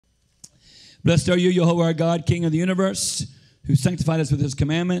Blessed are you, Jehovah our God, King of the universe, who sanctified us with his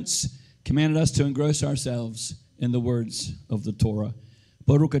commandments, commanded us to engross ourselves in the words of the Torah.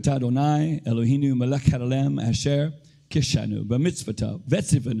 Baruch atah Adonai, Eloheinu melech haolam asher kishanu b'mitzvotav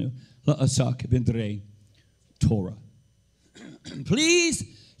v'tzivanu la'asak b'nedrei Torah. Please,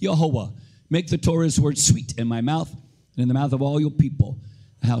 Yehovah, make the Torah's word sweet in my mouth and in the mouth of all your people,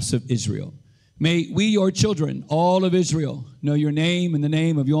 the house of Israel. May we, your children, all of Israel, know your name and the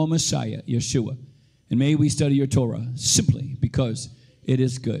name of your Messiah, Yeshua. And may we study your Torah simply because it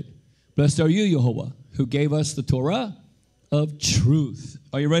is good. Blessed are you, Yehovah, who gave us the Torah of truth.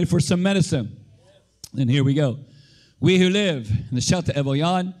 Are you ready for some medicine? Then here we go. We who live in the shelter of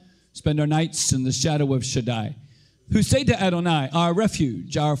Elyon spend our nights in the shadow of Shaddai, who say to Adonai, our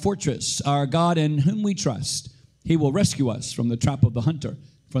refuge, our fortress, our God in whom we trust. He will rescue us from the trap of the hunter,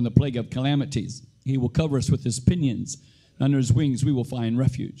 from the plague of calamities. He will cover us with his pinions, and under his wings we will find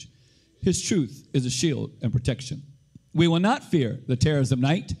refuge. His truth is a shield and protection. We will not fear the terrors of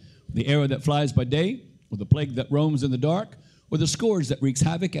night, the arrow that flies by day, or the plague that roams in the dark, or the scourge that wreaks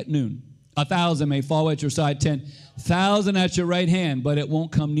havoc at noon. 1,000 may fall at your side, 10,000 at your right hand, but it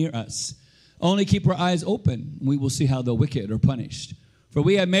won't come near us. Only keep our eyes open, and we will see how the wicked are punished. For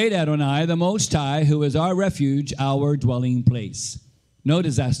we have made Adonai the Most High, who is our refuge, our dwelling place. No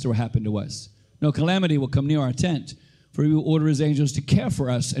disaster will happen to us. No calamity will come near our tent. For he will order his angels to care for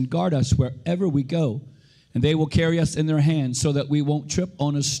us and guard us wherever we go. And they will carry us in their hands so that we won't trip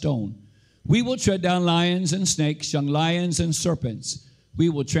on a stone. We will tread down lions and snakes, young lions and serpents. We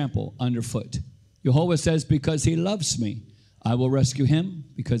will trample underfoot. Jehovah says, because he loves me, I will rescue him.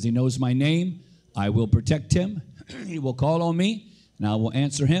 Because he knows my name, I will protect him. He will call on me, and I will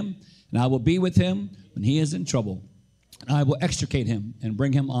answer him. And I will be with him when he is in trouble. And I will extricate him and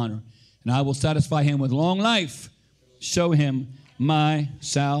bring him honor. And I will satisfy him with long life. Show him my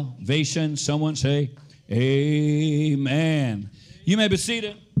salvation. Someone say, amen. You may be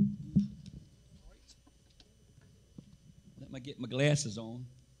seated. Let me get my glasses on.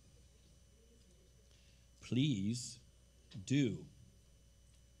 Please do.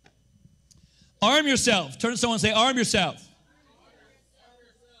 Arm yourself. Turn to someone and say, arm yourself.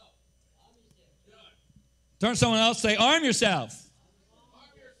 Turn to someone else and say, arm yourself.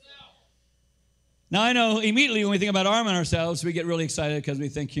 Now, I know immediately when we think about arming ourselves, we get really excited because we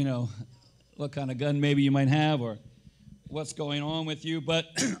think, what kind of gun maybe you might have or what's going on with you. But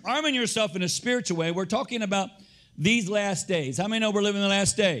arming yourself in a spiritual way, we're talking about these last days. How many know we're living the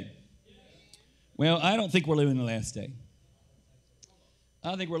last day? Well, I don't think we're living the last day.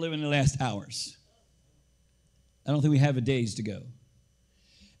 I think we're living the last hours. I don't think we have a days to go.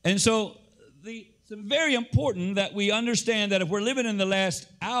 And so it's very important that we understand that if we're living in the last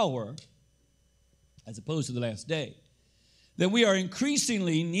hour, as opposed to the last day, then we are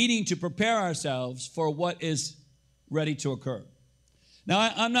increasingly needing to prepare ourselves for what is ready to occur.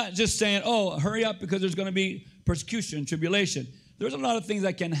 Now, I'm not just saying, hurry up because there's going to be persecution, tribulation. There's a lot of things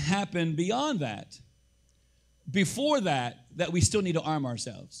that can happen beyond that, before that we still need to arm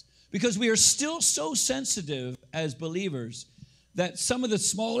ourselves. Because we are still so sensitive as believers that some of the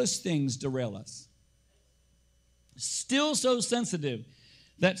smallest things derail us. Still so sensitive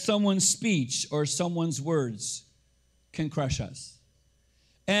that someone's speech or someone's words can crush us.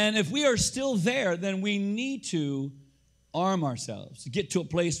 And if we are still there, then we need to arm ourselves, to get to a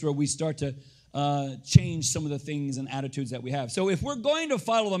place where we start to change some of the things and attitudes that we have. So if we're going to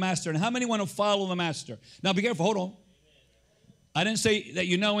follow the Master, and how many want to follow the Master? Now be careful, hold on. I didn't say that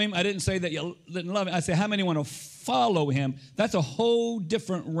you know him. I didn't say that you didn't love him. I said how many want to follow him? That's a whole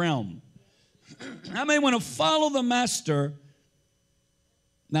different realm. How many want to follow the Master?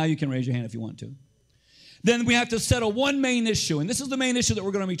 Now you can raise your hand if you want to. Then we have to settle one main issue. And this is the main issue that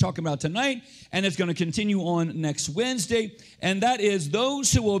we're going to be talking about tonight. And it's going to continue on next Wednesday. And that is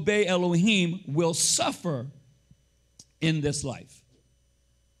those who obey Elohim will suffer in this life.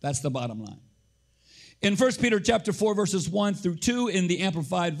 That's the bottom line. In 1 Peter chapter 4, verses 1 through 2, in the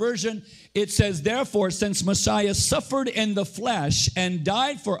Amplified Version, it says, therefore, since Messiah suffered in the flesh and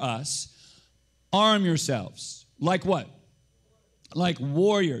died for us, arm yourselves. Like what? Like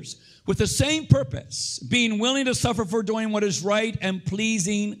warriors, with the same purpose, being willing to suffer for doing what is right and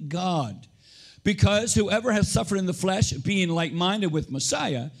pleasing God. Because whoever has suffered in the flesh, being like-minded with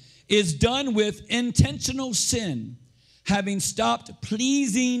Messiah, is done with intentional sin, having stopped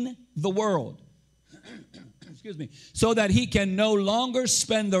pleasing the world. Excuse me. So that he can no longer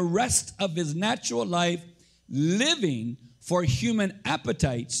spend the rest of his natural life living for human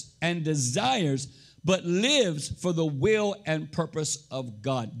appetites and desires, but lives for the will and purpose of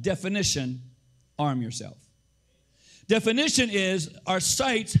God. Definition, arm yourself. Definition is our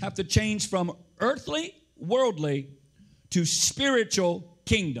sights have to change from earthly, worldly, to spiritual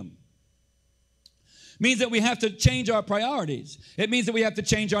kingdom. Means that we have to change our priorities. It means that we have to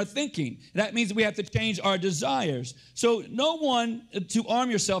change our thinking. That means that we have to change our desires. So no one, to arm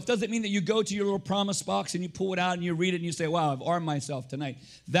yourself, doesn't mean that you go to your little promise box and you pull it out and you read it and you say, wow, I've armed myself tonight.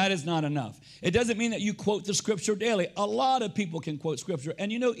 That is not enough. It doesn't mean that you quote the scripture daily. A lot of people can quote scripture, and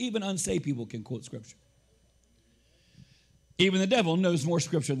you know, even unsaved people can quote scripture. Even the devil knows more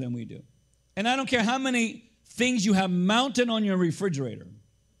scripture than we do. And I don't care how many things you have mounted on your refrigerator.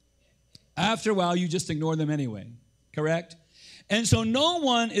 After a while, you just ignore them anyway, correct? And so no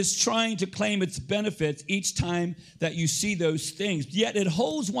one is trying to claim its benefits each time that you see those things. Yet it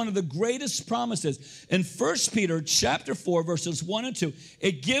holds one of the greatest promises. In 1 Peter chapter 4, verses 1 and 2,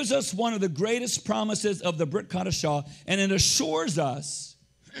 it gives us one of the greatest promises of the Brit Kadashah, and it assures us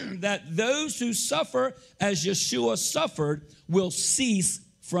that those who suffer as Yeshua suffered will cease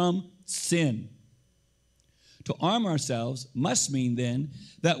from sin. To arm ourselves must mean then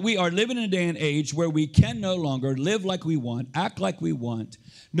that we are living in a day and age where we can no longer live like we want, act like we want,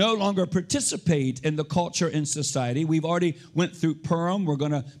 no longer participate in the culture and society. We've already went through Purim. We're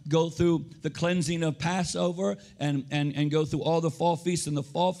going to go through the cleansing of Passover and go through all the fall feasts, and the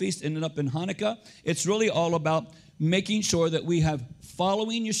fall feast ended up in Hanukkah. It's really all about making sure that we have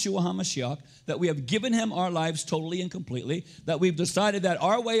following Yeshua HaMashiach, that we have given him our lives totally and completely, that we've decided that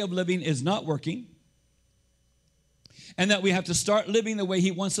our way of living is not working, and that we have to start living the way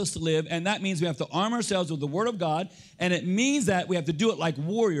he wants us to live. And that means we have to arm ourselves with the word of God. And it means that we have to do it like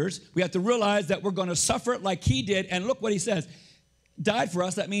warriors. We have to realize that we're going to suffer like he did. And look what he says. Died for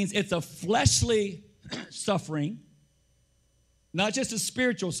us. That means it's a fleshly suffering, not just a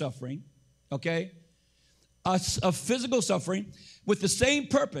spiritual suffering, okay? A physical suffering with the same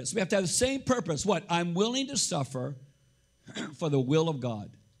purpose. We have to have the same purpose. What? I'm willing to suffer for the will of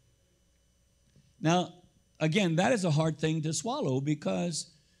God. Now, again, that is a hard thing to swallow, because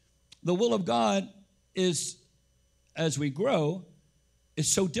the will of God is, as we grow, is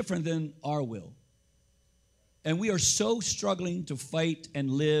so different than our will. And we are so struggling to fight and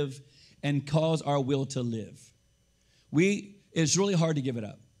live and cause our will to live. It's really hard to give it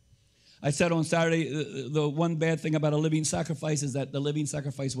up. I said on Saturday, the one bad thing about a living sacrifice is that the living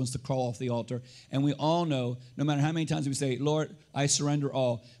sacrifice wants to crawl off the altar. And we all know, no matter how many times we say, Lord, I surrender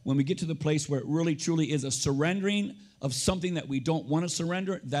all, when we get to the place where it really truly is a surrendering of something that we don't want to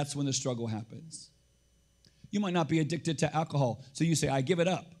surrender, that's when the struggle happens. You might not be addicted to alcohol, so you say, I give it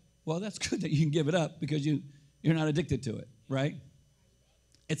up. Well, that's good that you can give it up because you're not addicted to it, right?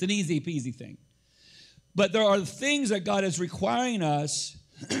 It's an easy peasy thing. But there are things that God is requiring us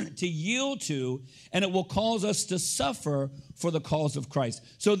to yield to, and it will cause us to suffer for the cause of Christ.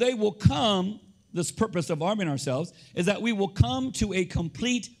 So they will come, this purpose of arming ourselves, is that we will come to a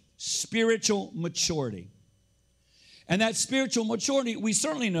complete spiritual maturity. And that spiritual maturity, we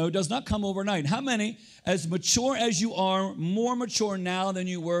certainly know, does not come overnight. How many, as mature as you are, more mature now than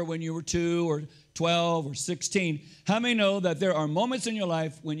you were when you were 2 or 12 or 16, how many know that there are moments in your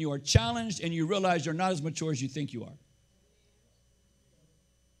life when you are challenged and you realize you're not as mature as you think you are?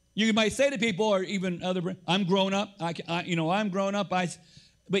 You might say to people, or even other, I'm grown up. I'm grown up.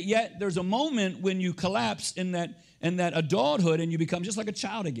 But yet there's a moment when you collapse in that adulthood and you become just like a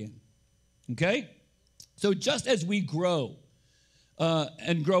child again. Okay? So just as we grow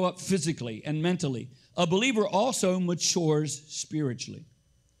and grow up physically and mentally, a believer also matures spiritually.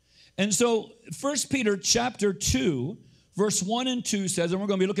 And so 1 Peter chapter 2, verse 1 and 2 says, and we're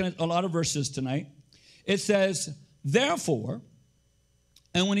going to be looking at a lot of verses tonight. It says, therefore.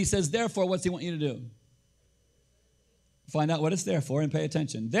 And when he says therefore, what's he want you to do? Find out what it's there for and pay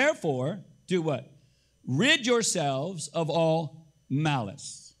attention. Therefore, do what? Rid yourselves of all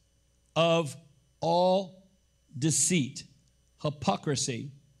malice, of all deceit,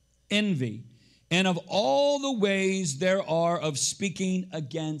 hypocrisy, envy, and of all the ways there are of speaking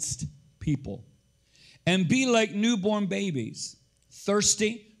against people. And be like newborn babies,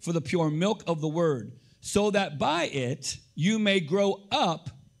 thirsty for the pure milk of the word, so that by it you may grow up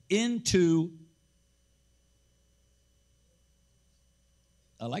into,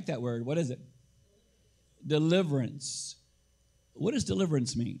 I like that word, what is it? Deliverance. What does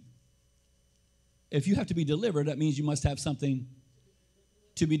deliverance mean? If you have to be delivered, that means you must have something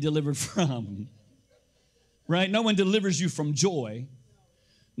to be delivered from. Right? No one delivers you from joy.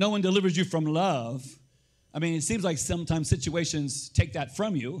 No one delivers you from love. I mean, it seems like sometimes situations take that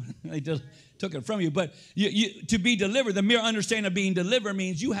from you. They took it from you. But to be delivered, the mere understanding of being delivered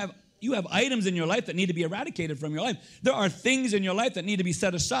means you have You have items in your life that need to be eradicated from your life. There are things in your life that need to be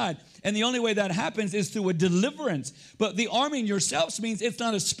set aside. And the only way that happens is through a deliverance. But the arming yourselves means it's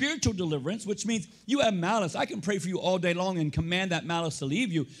not a spiritual deliverance, which means you have malice. I can pray for you all day long and command that malice to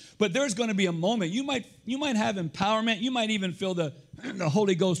leave you. But there's going to be a moment. You might have empowerment. You might even feel the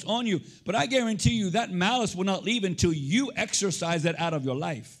Holy Ghost on you. But I guarantee you that malice will not leave until you exorcise that out of your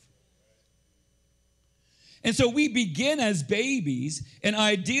life. And so we begin as babies and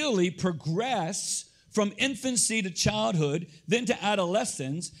ideally progress from infancy to childhood, then to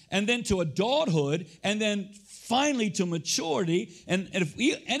adolescence, and then to adulthood, and then finally to maturity. And if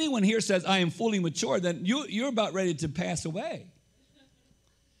anyone here says, I am fully mature, then you're about ready to pass away.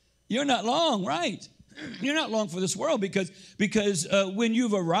 You're not long, right? You're not long for this world because when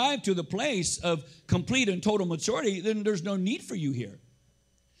you've arrived to the place of complete and total maturity, then there's no need for you here.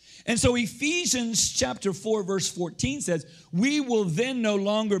 And so Ephesians chapter 4, verse 14 says, we will then no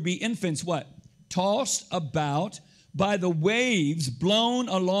longer be infants, what? Tossed about by the waves, blown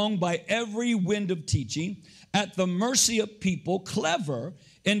along by every wind of teaching, at the mercy of people, clever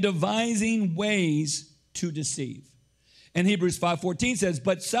in devising ways to deceive. And Hebrews 5:14 says,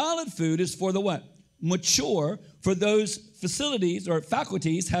 but solid food is for the what? Mature, for those facilities or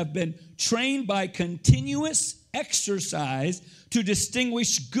faculties have been trained by continuous exercise to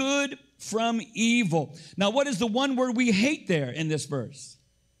distinguish good from evil. Now, what is the one word we hate there in this verse?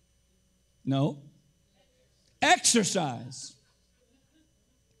 No. Exercise.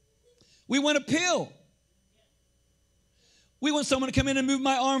 We want a pill. We want someone to come in and move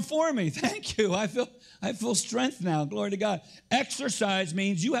my arm for me. Thank you. I feel strength now. Glory to God. Exercise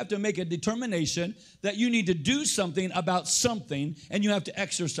means you have to make a determination that you need to do something about something, and you have to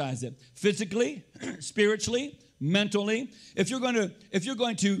exercise it physically, spiritually, mentally. If you're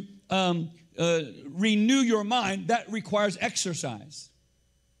going to renew your mind, that requires exercise,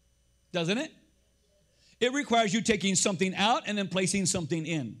 doesn't it? It requires you taking something out and then placing something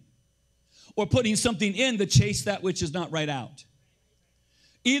in, or putting something in to chase that which is not right out.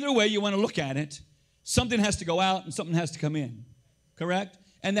 Either way you want to look at it, something has to go out and something has to come in, correct?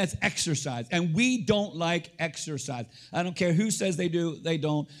 And that's exercise. And we don't like exercise. I don't care who says they do, they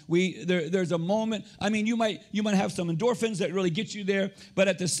don't. There's a moment, I mean, you might have some endorphins that really get you there, but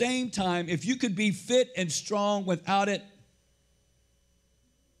at the same time, if you could be fit and strong without it,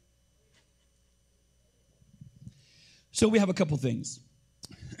 so we have a couple things.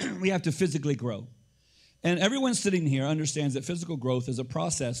 We have to physically grow. And everyone sitting here understands that physical growth is a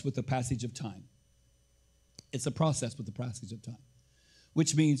process with the passage of time. It's a process with the passage of time,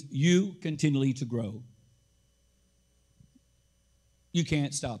 which means you continually to grow. You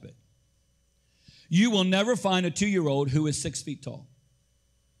can't stop it. You will never find a 2-year-old who is 6 feet tall.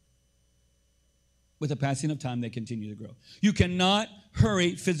 With the passing of time, they continue to grow. You cannot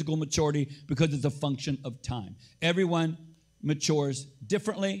hurry physical maturity because it's a function of time. Everyone matures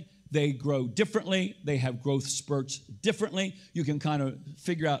differently. They grow differently. They have growth spurts differently. You can kind of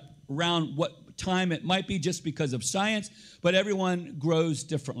figure out around what time it might be just because of science, but everyone grows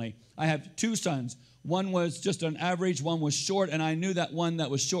differently. I have 2 sons. One was just an average, one was short, and I knew that one that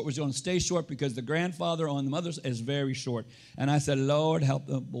was short was going to stay short because the grandfather on the mother's is very short. And I said, Lord, help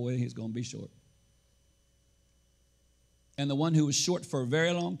the boy, he's going to be short. And the one who was short for a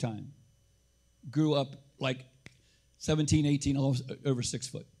very long time grew up like 17, 18, over 6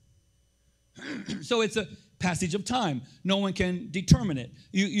 foot. So it's a passage of time. No one can determine it.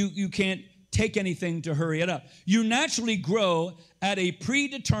 You can't take anything to hurry it up. You naturally grow at a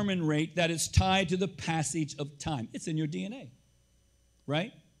predetermined rate that is tied to the passage of time. It's in your DNA,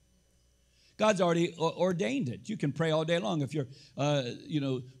 right? God's already ordained it. You can pray all day long. If you're,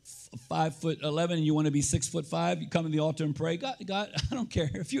 5'11" and you want to be 6'5", you come to the altar and pray. God, I don't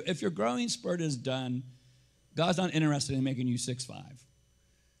care if your growing spurt is done. God's not interested in making you 6'5".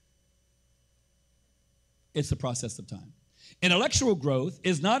 It's the process of time. Intellectual growth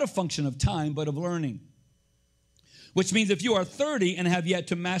is not a function of time, but of learning. Which means if you are 30 and have yet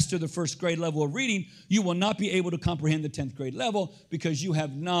to master the first grade level of reading, you will not be able to comprehend the 10th grade level because you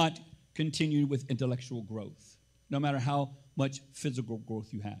have not continued with intellectual growth, no matter how much physical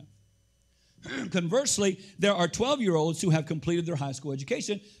growth you have. Conversely, there are 12-year-olds who have completed their high school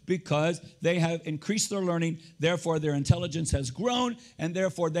education because they have increased their learning, therefore their intelligence has grown, and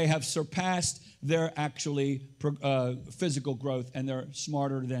therefore they have surpassed their actually physical growth, and they're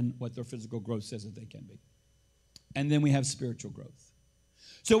smarter than what their physical growth says that they can be. And then we have spiritual growth.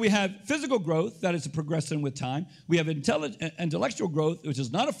 So we have physical growth, that is a progression with time. We have intellectual growth, which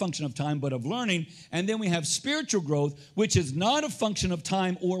is not a function of time, but of learning. And then we have spiritual growth, which is not a function of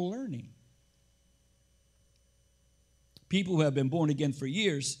time or learning. People who have been born again for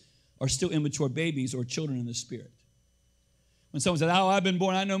years are still immature babies or children in the Spirit. When someone says, oh, I've been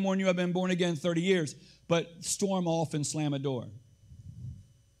born, I know more than you, I've been born again 30 years, but storm off and slam a door.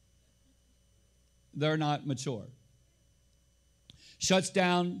 They're not mature. Shuts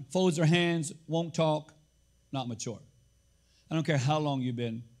down, folds their hands, won't talk, not mature. I don't care how long you've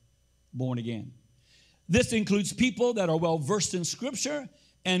been born again. This includes people that are well versed in Scripture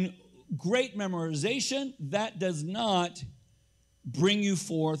and great memorization. That does not bring you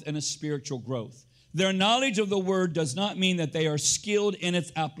forth in a spiritual growth. Their knowledge of the Word does not mean that they are skilled in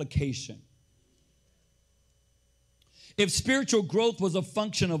its application. If spiritual growth was a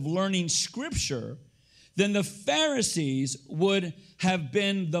function of learning Scripture, then the Pharisees would have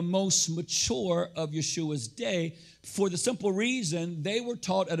been the most mature of Yeshua's day, for the simple reason they were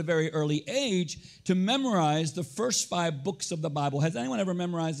taught at a very early age to memorize the first 5 books of the Bible. Has anyone ever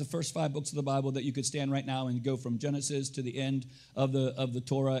memorized the first 5 books of the Bible that you could stand right now and go from Genesis to the end of the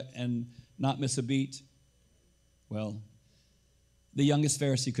Torah and not miss a beat? Well, the youngest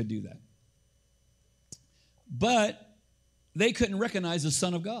Pharisee could do that. But they couldn't recognize the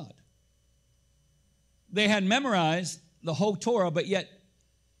Son of God. They had memorized the whole Torah, but yet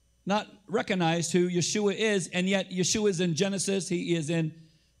not recognized who Yeshua is, and yet Yeshua is in Genesis, he is in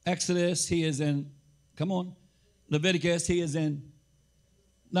Exodus, he is in, Leviticus, he is in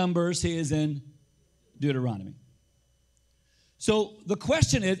Numbers, he is in Deuteronomy. So the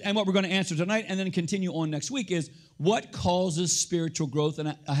question is, and what we're going to answer tonight and then continue on next week, is what causes spiritual growth?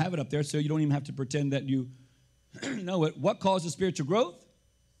 And I have it up there so you don't even have to pretend that you know it. What causes spiritual growth?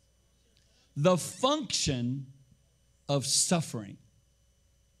 The function of suffering.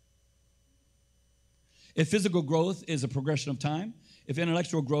 If physical growth is a progression of time, if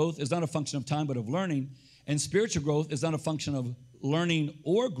intellectual growth is not a function of time but of learning, and spiritual growth is not a function of learning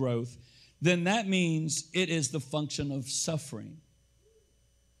or growth, then that means it is the function of suffering.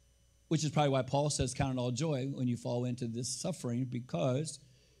 Which is probably why Paul says, count it all joy when you fall into this suffering, because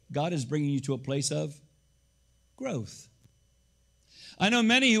God is bringing you to a place of growth. I know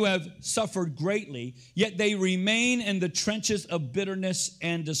many who have suffered greatly, yet they remain in the trenches of bitterness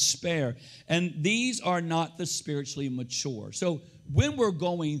and despair. And these are not the spiritually mature. So when we're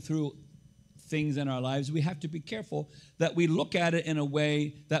going through things in our lives, we have to be careful that we look at it in a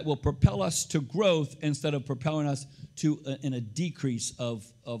way that will propel us to growth instead of propelling us to in a decrease of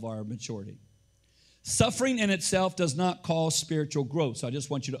our maturity. Suffering in itself does not cause spiritual growth. So I just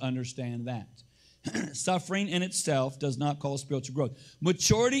want you to understand that. Suffering in itself does not cause spiritual growth.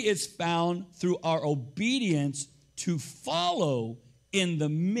 Maturity is found through our obedience to follow in the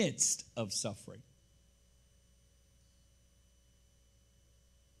midst of suffering.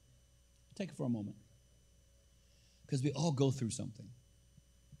 Take it for a moment, because we all go through something.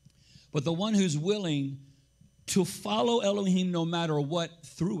 But the one who's willing to follow Elohim no matter what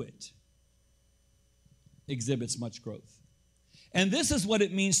through it exhibits much growth. And this is what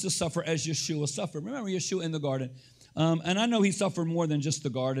it means to suffer as Yeshua suffered. Remember Yeshua in the garden. And I know he suffered more than just the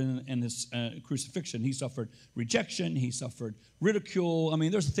garden and his crucifixion. He suffered rejection. He suffered ridicule. I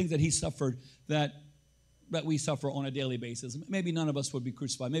mean, there's things that he suffered that we suffer on a daily basis. Maybe none of us would be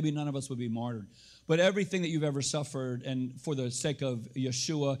crucified. Maybe none of us would be martyred. But everything that you've ever suffered, and for the sake of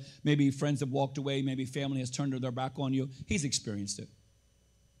Yeshua, maybe friends have walked away, maybe family has turned their back on you, he's experienced it.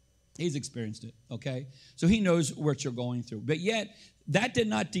 He's experienced it, okay? So he knows what you're going through. But yet, that did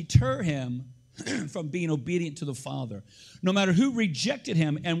not deter him from being obedient to the Father. No matter who rejected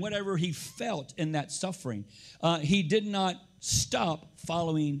him and whatever he felt in that suffering, he did not stop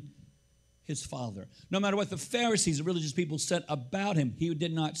following his Father. No matter what the Pharisees, the religious people, said about him, he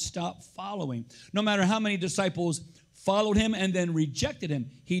did not stop following. No matter how many disciples followed him and then rejected him,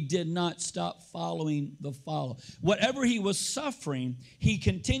 he did not stop following the follow. Whatever he was suffering, he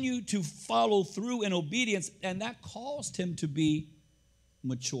continued to follow through in obedience, and that caused him to be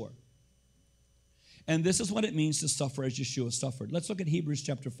mature. And this is what it means to suffer as Yeshua suffered. Let's look at Hebrews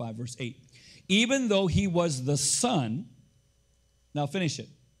chapter 5, verse 8. Even though he was the Son, now finish it,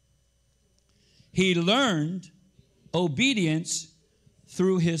 he learned obedience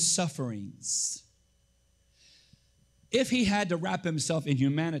through his sufferings. If he had to wrap himself in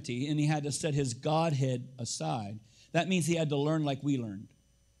humanity and he had to set his Godhead aside, that means he had to learn like we learned.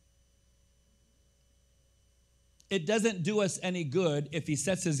 It doesn't do us any good if he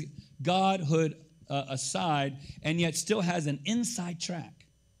sets his Godhood aside and yet still has an inside track.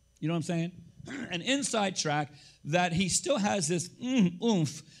 You know what I'm saying? An inside track that he still has this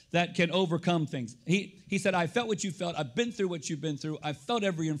oomph that can overcome things. He said, I felt what you felt. I've been through what you've been through. I felt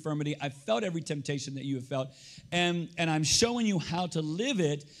every infirmity. I felt every temptation that you have felt. And I'm showing you how to live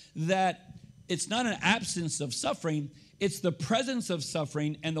it, that it's not an absence of suffering. It's the presence of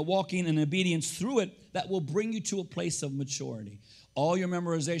suffering and the walking in obedience through it that will bring you to a place of maturity. All your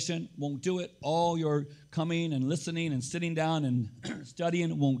memorization won't do it. All your coming and listening and sitting down and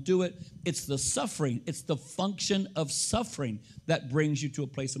studying won't do it. It's the suffering. It's the function of suffering that brings you to a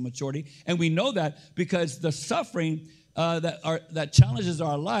place of maturity. And we know that because the suffering that challenges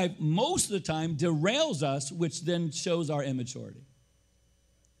our life most of the time derails us, which then shows our immaturity.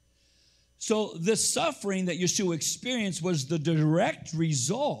 So this suffering that Yeshua experienced was the direct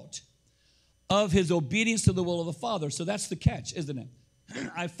result of his obedience to the will of the Father. So that's the catch, isn't it?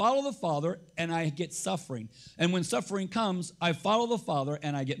 I follow the Father and I get suffering. And when suffering comes, I follow the Father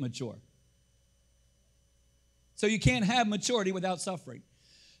and I get mature. So you can't have maturity without suffering.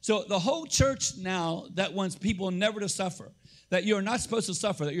 So the whole church now that wants people never to suffer, that you're not supposed to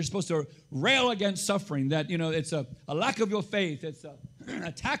suffer, that you're supposed to rail against suffering, that, it's a lack of your faith, it's an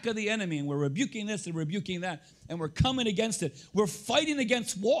attack of the enemy, and we're rebuking this and rebuking that, and we're coming against it. We're fighting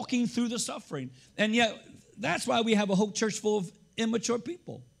against walking through the suffering. And yet, that's why we have a whole church full of immature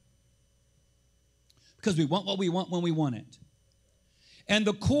people. Because we want what we want when we want it. And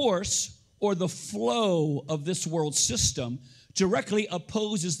the course or the flow of this world system directly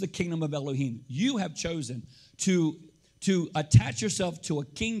opposes the kingdom of Elohim. You have chosen to attach yourself to a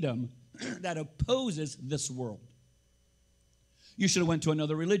kingdom that opposes this world. You should have went to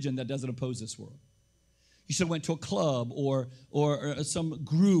another religion that doesn't oppose this world. You should have went to a club or some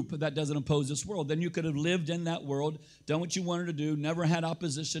group that doesn't oppose this world. Then you could have lived in that world, done what you wanted to do, never had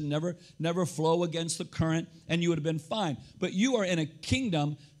opposition, never flow against the current, and you would have been fine. But you are in a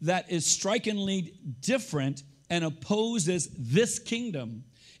kingdom that is strikingly different and opposes this kingdom.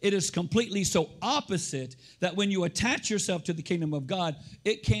 It is completely so opposite that when you attach yourself to the kingdom of God,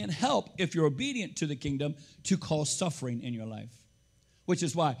 it can't help, if you're obedient to the kingdom, to cause suffering in your life. Which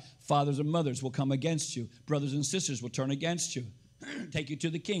is why fathers and mothers will come against you. Brothers and sisters will turn against you. Take you to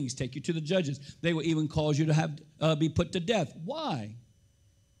the kings, take you to the judges. They will even cause you to be put to death. Why?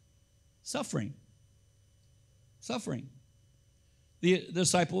 Suffering. Suffering. The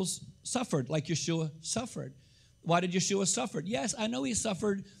disciples suffered like Yeshua suffered. Why did Yeshua suffer? Yes, I know he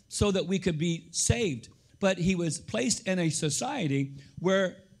suffered so that we could be saved. But he was placed in a society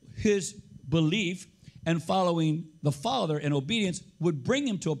where his belief and following the Father in obedience would bring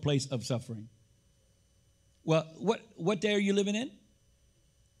him to a place of suffering. Well, what day are you living in?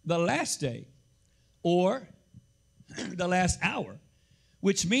 The last day or the last hour,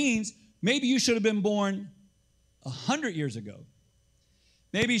 which means maybe you should have been born 100 years ago.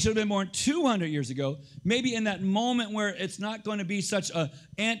 Maybe you should have been born 200 years ago. Maybe in that moment where it's not going to be such an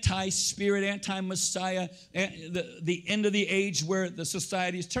anti-spirit, anti-Messiah, the end of the age where the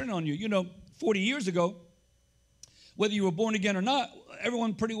society is turning on you. 40 years ago, whether you were born again or not,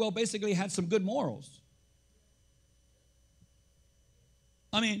 everyone pretty well basically had some good morals.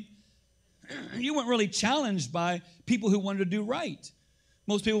 I mean, you weren't really challenged by people who wanted to do right.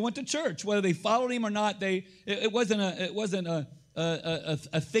 Most people went to church, whether they followed him or not. It wasn't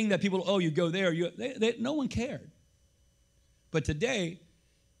a thing that people, you go there. No one cared. But today,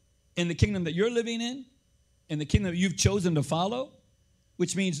 in the kingdom that you're living in the kingdom that you've chosen to follow,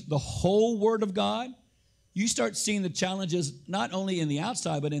 which means the whole Word of God, you start seeing the challenges not only in the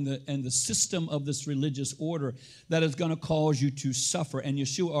outside, but in the system of this religious order that is going to cause you to suffer. And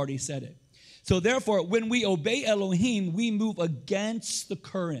Yeshua already said it. So therefore, when we obey Elohim, we move against the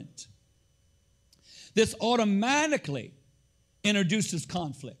current. This automatically introduces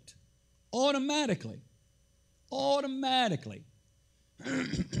conflict. Automatically.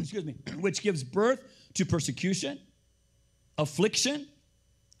 Excuse me. Which gives birth to persecution, affliction,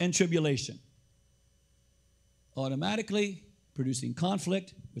 and tribulation. Automatically producing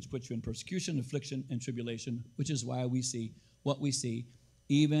conflict, which puts you in persecution, affliction, and tribulation, which is why we see what we see,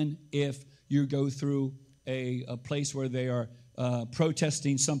 even if you go through a place where they are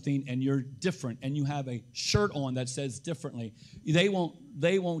protesting something and you're different and you have a shirt on that says differently. They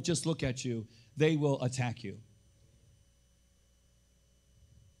won't just look at you. They will attack you.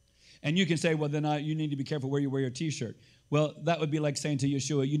 And you can say, well, then you need to be careful where you wear your T-shirt. Well, that would be like saying to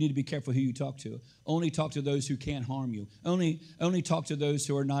Yeshua, you need to be careful who you talk to. Only talk to those who can't harm you. Only talk to those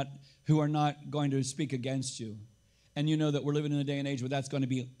who are not going to speak against you. And you know that we're living in a day and age where that's going to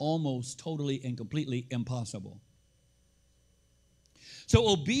be almost totally and completely impossible. So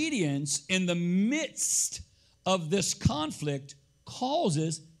obedience in the midst of this conflict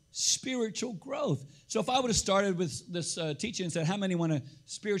causes spiritual growth. So if I would have started with this teaching and said, how many want to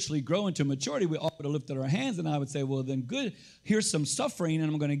spiritually grow into maturity? We all would have lifted our hands, and I would say, well, then good. Here's some suffering,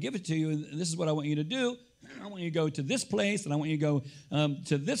 and I'm going to give it to you, and this is what I want you to do. I want you to go to this place, and I want you to go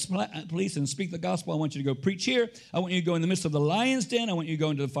to this place and speak the gospel. I want you to go preach here. I want you to go in the midst of the lion's den. I want you to go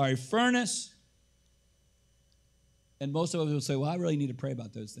into the fiery furnace. And most of us will say, well, I really need to pray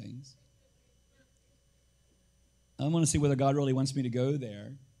about those things. I want to see whether God really wants me to go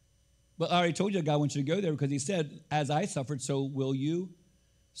there. But I already told you that God wants you to go there because he said, as I suffered, so will you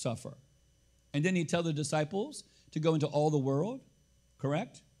suffer. And then he tell the disciples to go into all the world,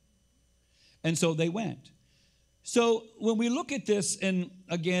 correct? And so they went. So when we look at this,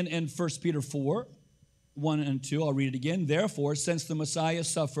 again in 1 Peter 4, 1 and 2, I'll read it again. Therefore, since the Messiah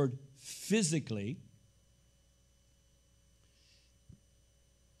suffered physically,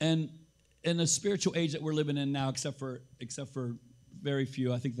 and in the spiritual age that we're living in now, except for very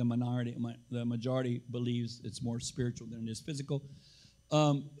few, I think the majority believes it's more spiritual than it is physical.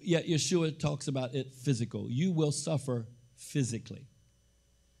 Yet Yeshua talks about it physical. You will suffer physically.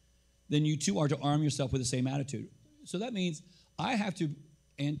 Then you too are to arm yourself with the same attitude. So that means I have to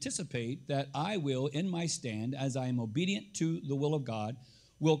anticipate that I will, in my stand, as I am obedient to the will of God,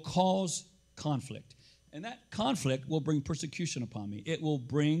 will cause conflict. And that conflict will bring persecution upon me. It will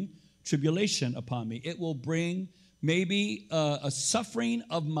bring tribulation upon me. It will bring maybe a suffering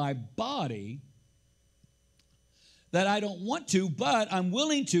of my body that I don't want to, but I'm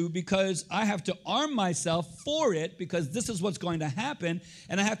willing to because I have to arm myself for it because this is what's going to happen.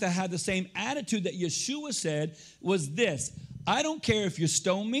 And I have to have the same attitude that Yeshua said was this. I don't care if you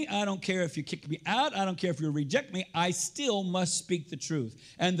stone me. I don't care if you kick me out. I don't care if you reject me. I still must speak the truth.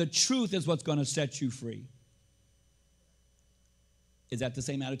 And the truth is what's going to set you free. Is that the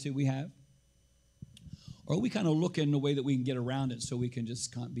same attitude we have? Or we kind of look in the way that we can get around it so we can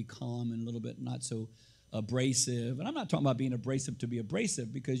just be calm and a little bit not so abrasive. And I'm not talking about being abrasive to be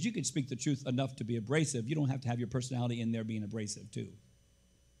abrasive because you can speak the truth enough to be abrasive. You don't have to have your personality in there being abrasive too.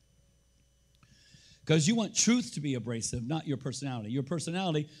 Because you want truth to be abrasive, not your personality. Your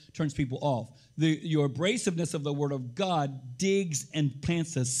personality turns people off. Your abrasiveness of the Word of God digs and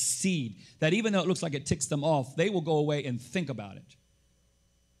plants a seed that even though it looks like it ticks them off, they will go away and think about it.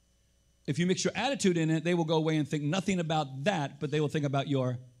 If you mix your attitude in it, they will go away and think nothing about that, but they will think about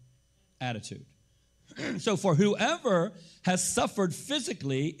your attitude. So for whoever has suffered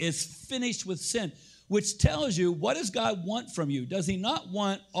physically is finished with sin, which tells you, what does God want from you? Does he not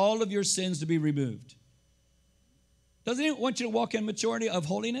want all of your sins to be removed? Doesn't he want you to walk in maturity of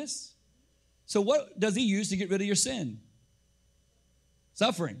holiness? So what does he use to get rid of your sin?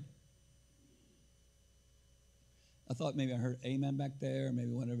 Suffering. I thought maybe I heard amen back there,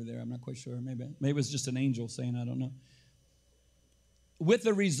 maybe whatever there. I'm not quite sure. Maybe it was just an angel saying, I don't know. With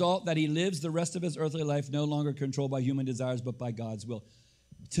the result that he lives the rest of his earthly life no longer controlled by human desires, but by God's will.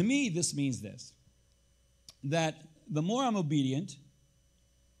 To me, this means this, that the more I'm obedient,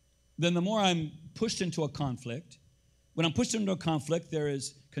 then the more I'm pushed into a conflict. When I'm pushed into a conflict, there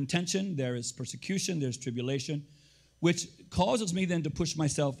is contention, there is persecution, there's tribulation, which causes me then to push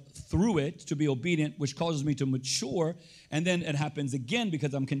myself through it, to be obedient, which causes me to mature. And then it happens again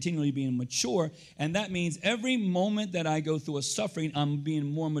because I'm continually being mature. And that means every moment that I go through a suffering, I'm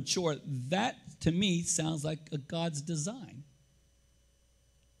being more mature. That, to me, sounds like a God's design.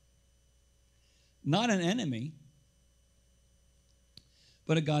 Not an enemy,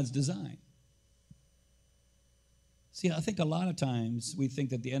 but a God's design. See, I think a lot of times we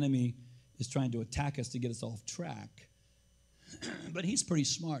think that the enemy is trying to attack us to get us off track. But he's pretty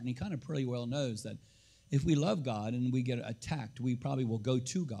smart, and he kind of pretty well knows that if we love God and we get attacked, we probably will go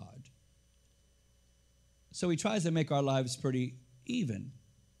to God. So he tries to make our lives pretty even,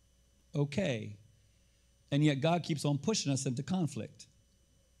 okay. And yet God keeps on pushing us into conflict.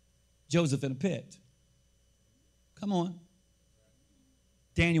 Joseph in a pit. Come on.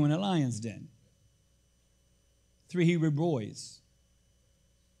 Daniel in a lion's den. 3 Hebrew boys.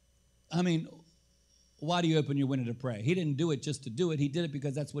 I mean, why do you open your window to pray? He didn't do it just to do it. He did it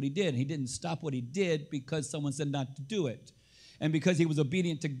because that's what he did. He didn't stop what he did because someone said not to do it. And because he was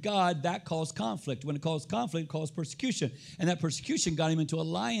obedient to God, that caused conflict. When it caused conflict, it caused persecution. And that persecution got him into a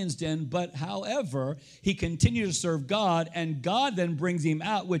lion's den. But however, he continued to serve God, and God then brings him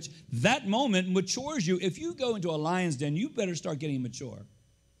out, which that moment matures you. If you go into a lion's den, you better start getting mature.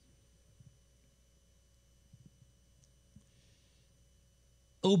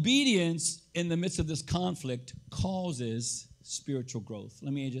 Obedience in the midst of this conflict causes spiritual growth.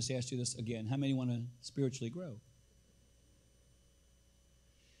 Let me just ask you this again. How many want to spiritually grow?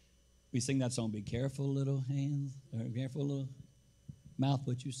 We sing that song, be careful little hands, or careful little mouth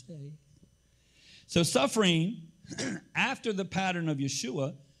what you say. So suffering after the pattern of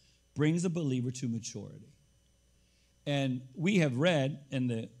Yeshua brings a believer to maturity. And we have read in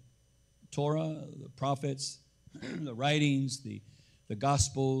the Torah, the prophets, the writings, the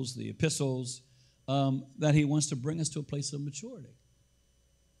Gospels, the epistles, that he wants to bring us to a place of maturity.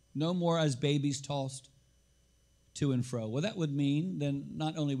 No more as babies tossed to and fro. Well, that would mean then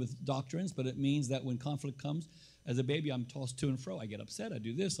not only with doctrines, but it means that when conflict comes, as a baby, I'm tossed to and fro. I get upset. I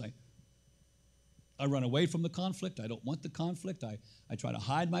do this. I run away from the conflict. I don't want the conflict. I try to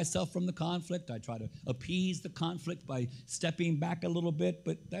hide myself from the conflict. I try to appease the conflict by stepping back a little bit,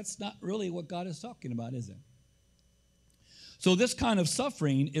 but that's not really what God is talking about, is it? So this kind of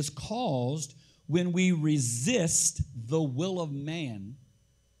suffering is caused when we resist the will of man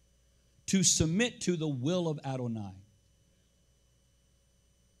to submit to the will of Adonai.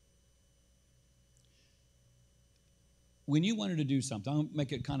 When you wanted to do something, I'll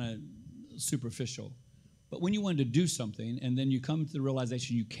make it kind of superficial, but when you wanted to do something and then you come to the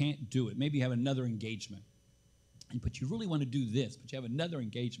realization you can't do it, maybe you have another engagement, but you really want to do this, but you have another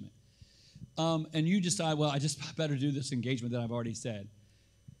engagement, and you decide, well, I just better do this engagement that I've already said.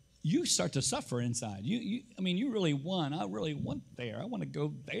 You start to suffer inside. You really want, I really want there. I want to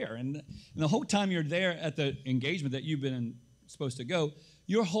go there. And the whole time you're there at the engagement that you've been supposed to go,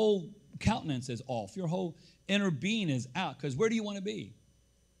 your whole countenance is off. Your whole inner being is out. Because where do you want to be?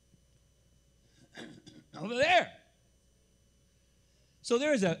 Over there. So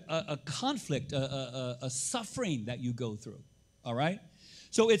there is a conflict, a suffering that you go through. All right?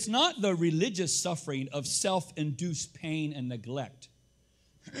 So it's not the religious suffering of self-induced pain and neglect.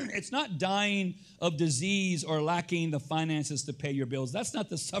 It's not dying of disease or lacking the finances to pay your bills. That's not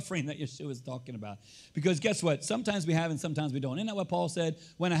the suffering that Yeshua is talking about. Because guess what? Sometimes we have and sometimes we don't. Isn't that what Paul said?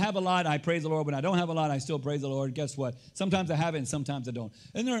 When I have a lot, I praise the Lord. When I don't have a lot, I still praise the Lord. Guess what? Sometimes I have it and sometimes I don't.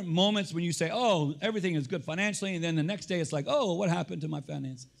 And there are moments when you say, oh, everything is good financially. And then the next day it's like, oh, what happened to my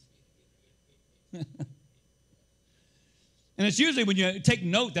finances? And it's usually when you take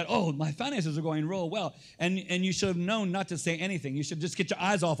note that, oh, my finances are going real well. And you should have known not to say anything. You should just get your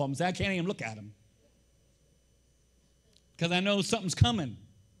eyes off them and say, I can't even look at them. Because I know something's coming.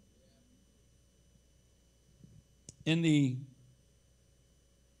 In the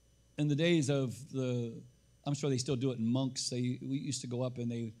days of I'm sure they still do it in monks. We used to go up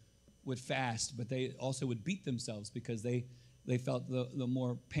and they would fast, but they also would beat themselves because they felt the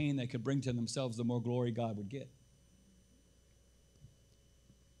more pain they could bring to themselves, the more glory God would get.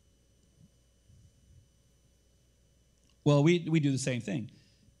 Well, we do the same thing.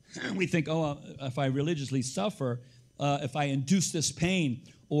 We think, oh, if I religiously suffer, if I induce this pain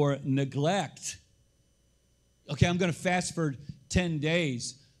or neglect, okay, I'm going to fast for 10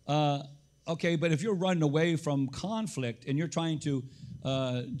 days. Okay, but if you're running away from conflict and you're trying to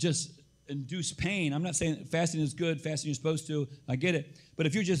just induce pain, I'm not saying fasting is good, fasting you're supposed to, I get it. But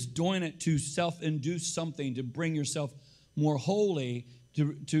if you're just doing it to self-induce something, to bring yourself more holy,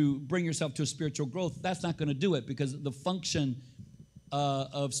 to bring yourself to a spiritual growth, that's not going to do it, because the function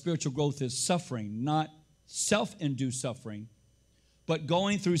of spiritual growth is suffering, not self-induced suffering, but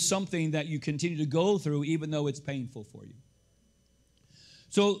going through something that you continue to go through even though it's painful for you.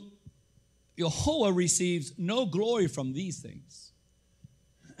 So Yehovah receives no glory from these things.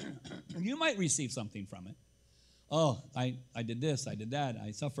 You might receive something from it. Oh, I did this, I did that,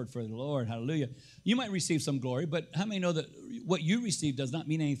 I suffered for the Lord, hallelujah. You might receive some glory, but how many know that what you receive does not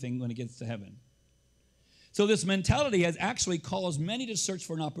mean anything when it gets to heaven? So this mentality has actually caused many to search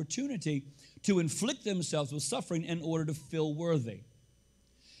for an opportunity to inflict themselves with suffering in order to feel worthy.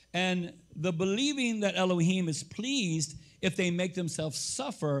 And the believing that Elohim is pleased if they make themselves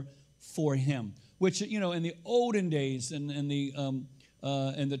suffer for him, which, in the olden days in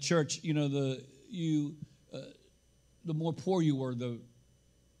the church, the more poor you were, the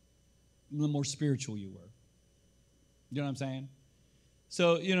more spiritual you were. You know what I'm saying?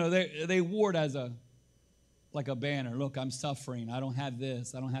 So, they wore it as like a banner. Look, I'm suffering. I don't have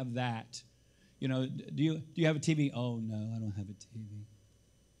this. I don't have that. Do you have a TV? Oh, no, I don't have a TV.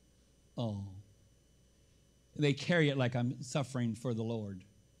 Oh. They carry it like I'm suffering for the Lord.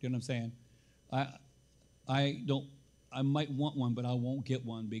 You know what I'm saying? I might want one, but I won't get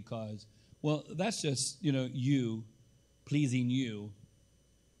one because, well, that's just, you pleasing you,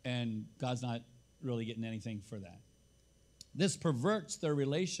 and God's not really getting anything for that. This perverts their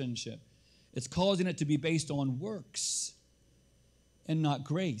relationship. It's causing it to be based on works and not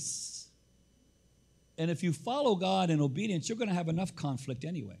grace. And if you follow God in obedience, you're going to have enough conflict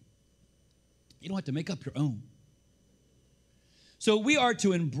anyway. You don't have to make up your own. So we are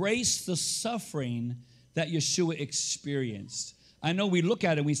to embrace the suffering that Yeshua experienced. I know we look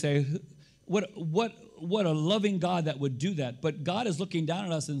at it and we say, what a loving God that would do that. But God is looking down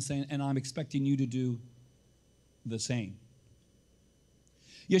at us and saying, and I'm expecting you to do the same.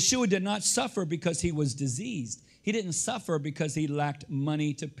 Yeshua did not suffer because he was diseased. He didn't suffer because he lacked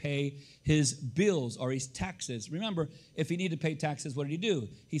money to pay his bills or his taxes. Remember, if he needed to pay taxes, what did he do?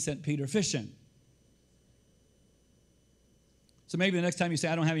 He sent Peter fishing. So maybe the next time you say,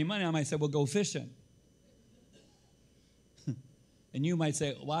 I don't have any money, I might say, well, go fishing. And you might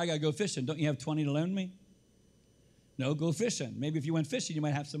say, well, I got to go fishing. Don't you have 20 to loan me? No, go fishing. Maybe if you went fishing, you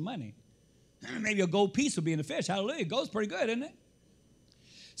might have some money. Maybe a gold piece would be in the fish. Hallelujah. Gold's pretty good, isn't it?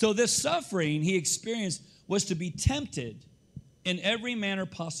 So this suffering he experienced was to be tempted in every manner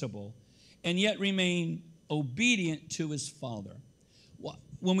possible and yet remain obedient to his Father.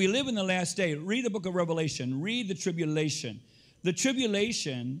 When we live in the last day, read the book of Revelation, read the tribulation. The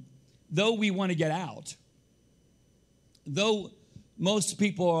tribulation, though we want to get out, though most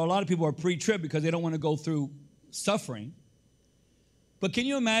people or a lot of people are pre-trib because they don't want to go through suffering, but can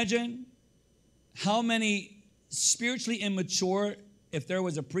you imagine how many spiritually immature, if there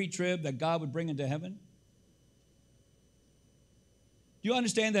was a pre-trib, that God would bring into heaven? Do you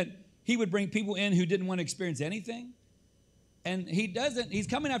understand that he would bring people in who didn't want to experience anything? And he doesn't. He's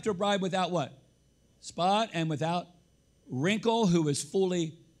coming after a bride without what? Spot and without wrinkle, who is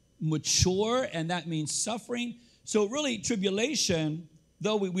fully mature, and that means suffering. So really, tribulation,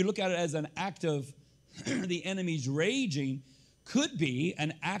 though we look at it as an act of the enemy's raging, could be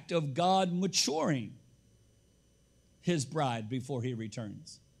an act of God maturing his bride before he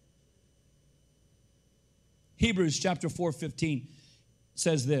returns. Hebrews chapter 4:15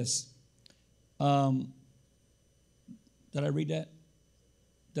 says this. Did I read that?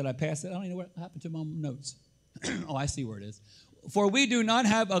 Did I pass it? I don't even know what happened to my notes. Oh, I see where it is. For we do not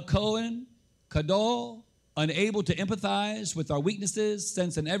have a Kohen Gadol, unable to empathize with our weaknesses,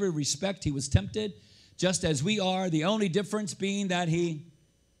 since in every respect he was tempted, just as we are, the only difference being that he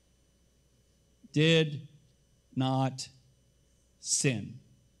did not sin.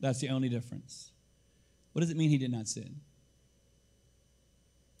 That's the only difference. What does it mean he did not sin?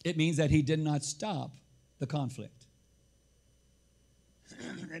 It means that he did not stop the conflict.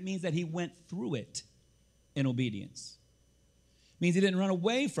 It means that he went through it in obedience. It means he didn't run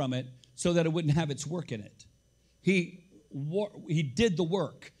away from it so that it wouldn't have its work in it. He did the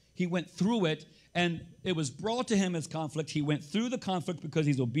work. He went through it, and it was brought to him as conflict. He went through the conflict because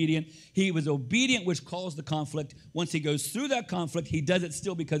he's obedient. He was obedient, which caused the conflict. Once he goes through that conflict, he does it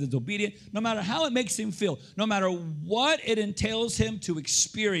still because it's obedient, no matter how it makes him feel, no matter what it entails him to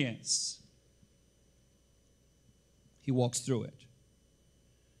experience. He walks through it.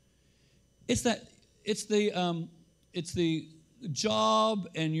 It's the job,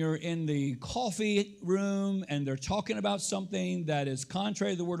 and you're in the coffee room and they're talking about something that is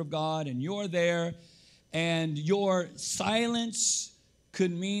contrary to the word of God, and you're there, and your silence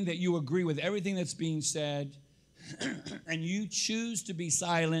could mean that you agree with everything that's being said and you choose to be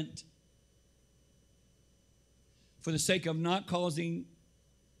silent for the sake of not causing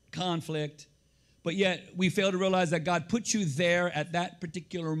conflict, but yet we fail to realize that God put you there at that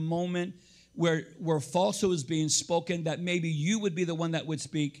particular moment where falsehood is being spoken, that maybe you would be the one that would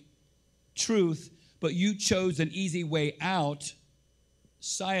speak truth, but you chose an easy way out,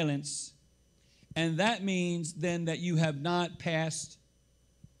 silence, and that means then that you have not passed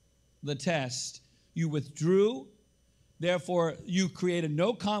the test. You withdrew, therefore you created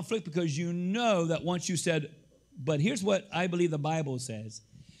no conflict, because you know that once you said, but here's what I believe the Bible says,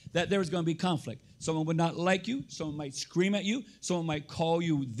 that there is going to be conflict. Someone would not like you. Someone might scream at you. Someone might call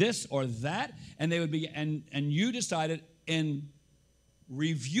you this or that. And they would be, and you decided in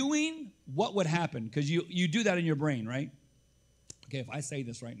reviewing what would happen, because you do that in your brain, right? Okay, if I say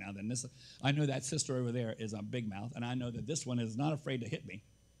this right now, then this, I know that sister over there is a big mouth, and I know that this one is not afraid to hit me.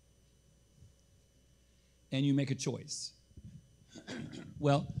 And you make a choice.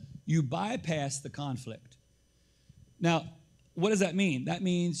 Well, you bypass the conflict. Now, what does that mean? That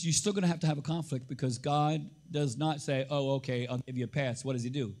means you're still going to have a conflict, because God does not say, oh, okay, I'll give you a pass. What does he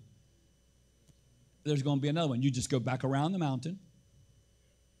do? There's going to be another one. You just go back around the mountain,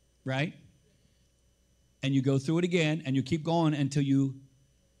 right? And you go through it again, and you keep going until you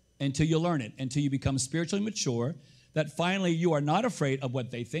learn it, until you become spiritually mature, that finally you are not afraid of what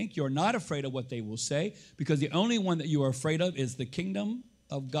they think. You're not afraid of what they will say, because the only one that you are afraid of is the kingdom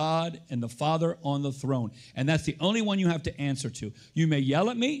of God and the Father on the throne. And that's the only one you have to answer to. You may yell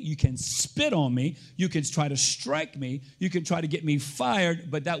at me. You can spit on me. You can try to strike me. You can try to get me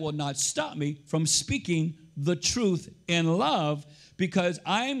fired, but that will not stop me from speaking the truth in love, because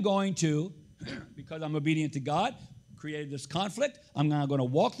I'm going to, because I'm obedient to God, created this conflict. I'm now going to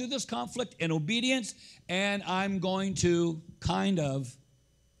walk through this conflict in obedience, and I'm going to kind of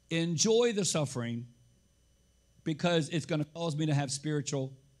enjoy the suffering because it's going to cause me to have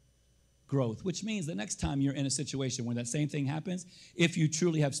spiritual growth, which means the next time you're in a situation where that same thing happens, if you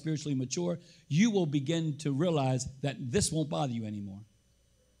truly have spiritually mature, you will begin to realize that this won't bother you anymore.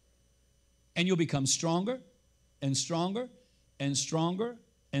 And you'll become stronger and stronger and stronger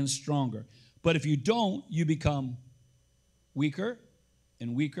and stronger. But if you don't, you become weaker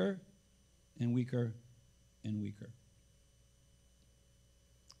and weaker and weaker and weaker.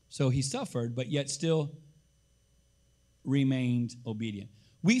 So he suffered, but yet still remained obedient.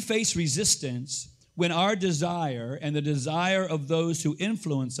 We face resistance when our desire and the desire of those who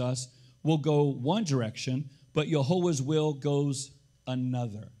influence us will go one direction, but Jehovah's will goes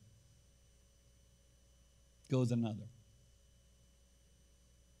another. Goes another.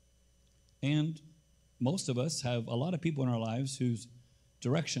 And most of us have a lot of people in our lives whose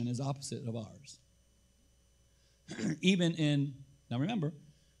direction is opposite of ours. Now remember,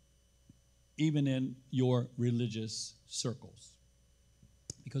 even in your religious circles.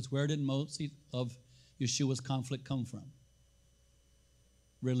 Because where did most of Yeshua's conflict come from?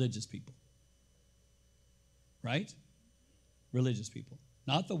 Religious people. Right? Religious people.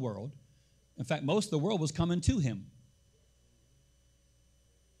 Not the world. In fact, most of the world was coming to him.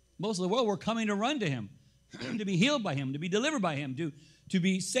 Most of the world were coming to run to him, to be healed by him, to be delivered by him, to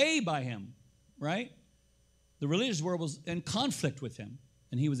be saved by him. Right? The religious world was in conflict with him,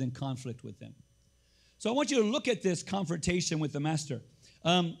 and he was in conflict with them. So I want you to look at this confrontation with the master.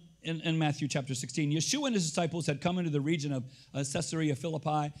 In Matthew chapter 16, Yeshua and his disciples had come into the region of Caesarea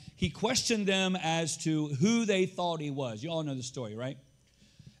Philippi. He questioned them as to who they thought he was. You all know the story, right?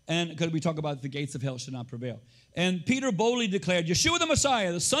 And because we talk about the gates of hell should not prevail. And Peter boldly declared, Yeshua the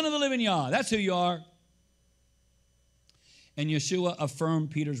Messiah, the Son of the living Yah. That's who you are. And Yeshua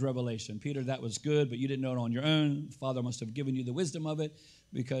affirmed Peter's revelation. Peter, that was good, but you didn't know it on your own. The Father must have given you the wisdom of it,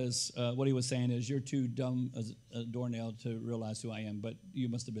 because what he was saying is, you're too dumb as a doornail to realize who I am, but you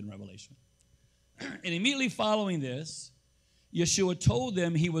must have been revelation. And immediately following this, Yeshua told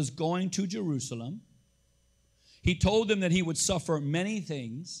them he was going to Jerusalem. He told them that he would suffer many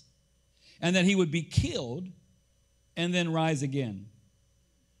things, and that he would be killed and then rise again.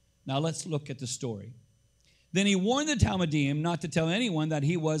 Now let's look at the story. Then he warned the Talmudim not to tell anyone that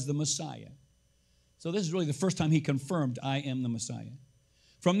he was the Messiah. So this is really the first time he confirmed, I am the Messiah.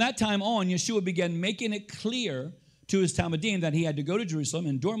 From that time on, Yeshua began making it clear to his Talmudim that he had to go to Jerusalem,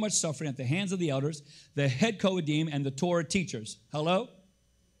 endure much suffering at the hands of the elders, the head Kohanim, and the Torah teachers. Hello?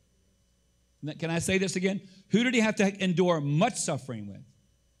 Can I say this again? Who did he have to endure much suffering with?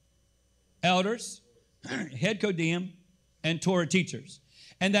 Elders, head Kohanim, and Torah teachers.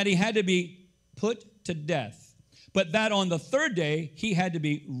 And that he had to be put to death. But that on the third day, he had to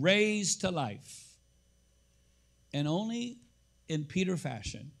be raised to life. And only in Peter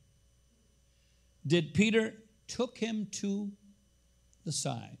fashion did Peter took him to the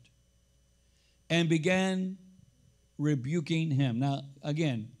side and began rebuking him. Now,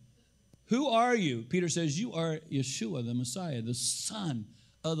 again, who are you? Peter says, you are Yeshua, the Messiah, the Son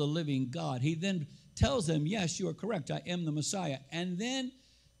of the living God. He then tells them, yes, you are correct. I am the Messiah. And then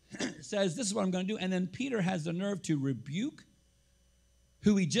says, this is what I'm going to do. And then Peter has the nerve to rebuke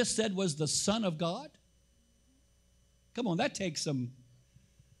who he just said was the Son of God. Come on, that takes some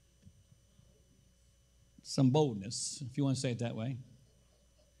boldness, if you want to say it that way.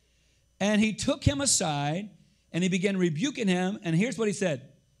 And he took him aside, and he began rebuking him. And here's what he said.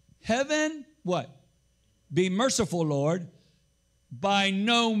 Heaven, what? Be merciful, Lord. By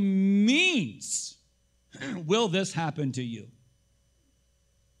no means will this happen to you.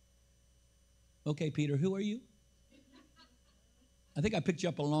 Okay, Peter, who are you? I think I picked you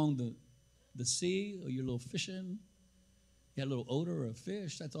up along the sea, or you're a little fishing. You had a little odor of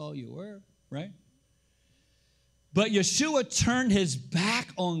fish. That's all you were, right? But Yeshua turned his back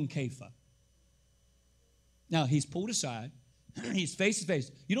on Kepha. Now, he's pulled aside. He's face to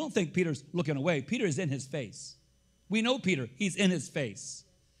face. You don't think Peter's looking away. Peter is in his face. We know Peter. He's in his face.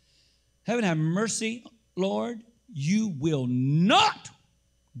 Heaven have mercy, Lord. You will not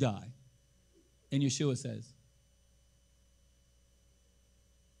die. And Yeshua says,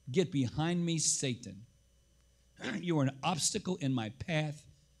 get behind me, Satan. You are an obstacle in my path.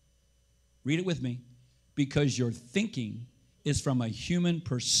 Read it with me. Because your thinking is from a human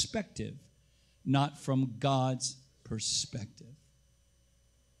perspective, not from God's perspective.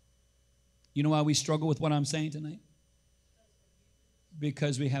 You know why we struggle with what I'm saying tonight?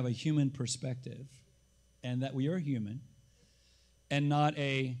 Because we have a human perspective, and that we are human, and not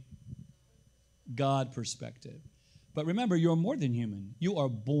a God perspective. But remember, you're more than human. You are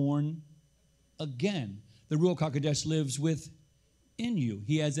born again. The Ruach HaKodesh lives within you.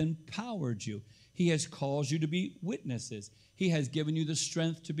 He has empowered you. He has caused you to be witnesses. He has given you the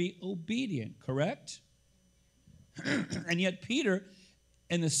strength to be obedient, correct? And yet Peter,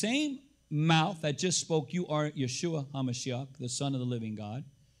 in the same mouth that just spoke, you are Yeshua HaMashiach, the Son of the living God,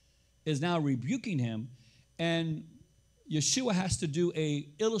 is now rebuking him. And Yeshua has to do a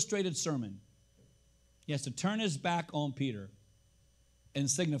illustrated sermon. He has to turn his back on Peter and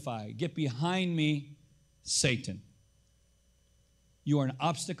signify, get behind me, Satan. You are an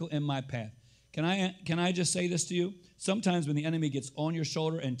obstacle in my path. Can I just say this to you? Sometimes when the enemy gets on your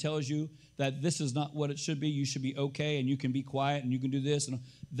shoulder and tells you that this is not what it should be, you should be okay, and you can be quiet, and you can do this, and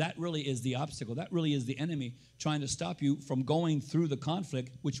that really is the obstacle. That really is the enemy trying to stop you from going through the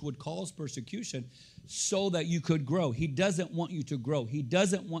conflict, which would cause persecution, so that you could grow. He doesn't want you to grow. He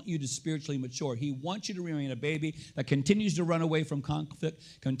doesn't want you to spiritually mature. He wants you to remain a baby that continues to run away from conflict,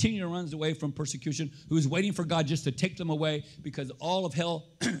 continues to run away from persecution, who's waiting for God just to take them away, because all of hell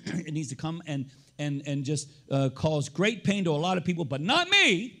it needs to come and just cause great pain to a lot of people, but not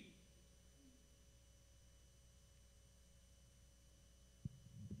me.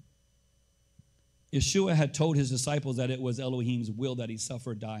 Yeshua had told his disciples that it was Elohim's will that he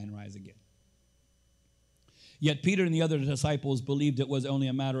suffer, die, and rise again. Yet Peter and the other disciples believed it was only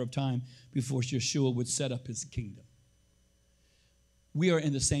a matter of time before Yeshua would set up his kingdom. We are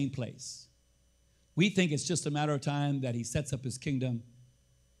in the same place. We think it's just a matter of time that he sets up his kingdom,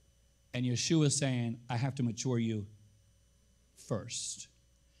 and Yeshua is saying, I have to mature you first.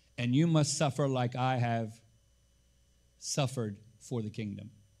 And you must suffer like I have suffered for the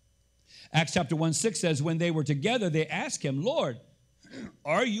kingdom. Acts chapter 1:6 says, when they were together, they asked him, Lord,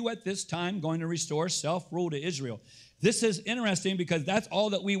 are you at this time going to restore self-rule to Israel? This is interesting because that's all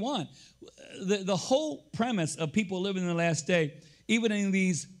that we want. The whole premise of people living in the last day, even in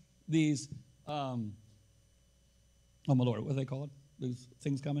these oh my Lord, what are they called? These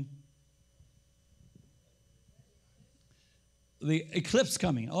things coming? The eclipse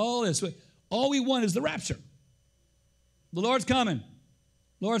coming, all this. All we want is the rapture. The Lord's coming.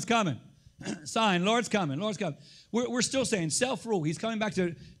 Lord's coming. Sign, Lord's coming. Lord's coming. We're still saying self-rule. He's coming back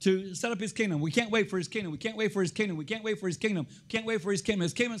to set up his kingdom. We can't wait for his kingdom. We can't wait for his kingdom. We can't wait for his kingdom. We can't wait for his kingdom.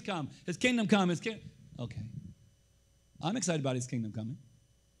 His kingdom's come. His kingdom come. His kingdom. Okay. I'm excited about his kingdom coming.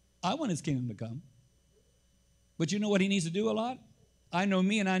 I want his kingdom to come. But you know what he needs to do a lot? I know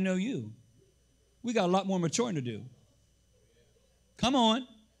me and I know you. We got a lot more maturing to do. Come on.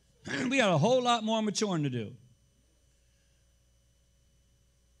 We got a whole lot more maturing to do.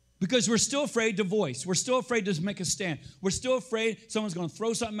 Because we're still afraid to voice. We're still afraid to make a stand. We're still afraid someone's going to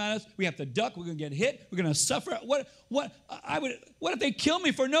throw something at us. We have to duck. We're going to get hit. We're going to suffer. What if they kill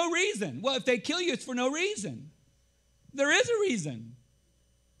me for no reason? Well, if they kill you, it's for no reason. There is a reason.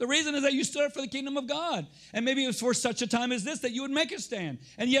 The reason is that you stood up for the kingdom of God. And maybe it was for such a time as this that you would make a stand.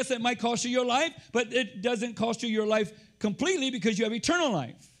 And yes, it might cost you your life, but it doesn't cost you your life completely because you have eternal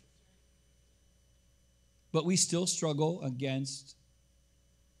life. But we still struggle against.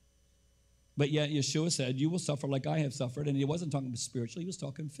 But yet Yeshua said, you will suffer like I have suffered. And he wasn't talking spiritually, he was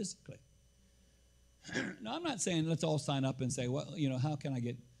talking physically. Now, I'm not saying let's all sign up and say, well, how can I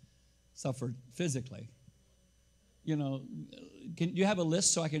get suffered physically? Can you have a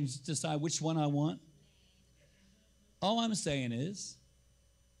list so I can decide which one I want? All I'm saying is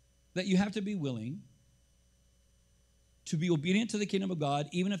that you have to be willing to be obedient to the kingdom of God,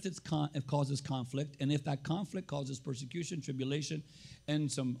 even if it causes conflict. And if that conflict causes persecution, tribulation,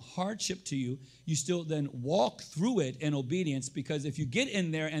 and some hardship to you, you still then walk through it in obedience. Because if you get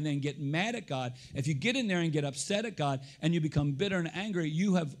in there and then get mad at God, if you get in there and get upset at God, and you become bitter and angry,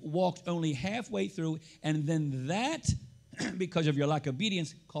 you have walked only halfway through. And then that, because of your lack of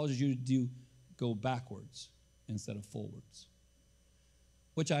obedience, causes you to go backwards instead of forwards.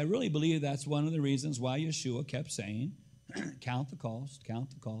 Which I really believe that's one of the reasons why Yeshua kept saying, count the cost, count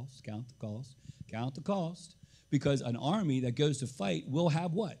the cost, count the cost, count the cost. Because an army that goes to fight will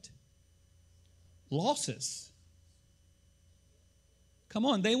have what? Losses. Come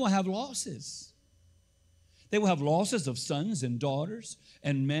on, they will have losses. They will have losses of sons and daughters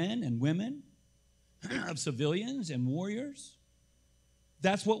and men and women, of civilians and warriors.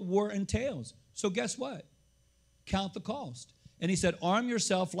 That's what war entails. So guess what? Count the cost. And he said, arm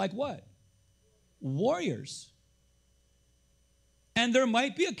yourself like what? Warriors. And there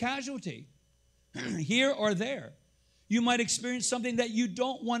might be a casualty here or there. You might experience something that you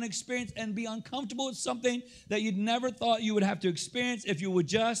don't want to experience and be uncomfortable with something that you'd never thought you would have to experience if you would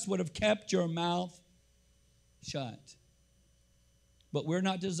have kept your mouth shut. But we're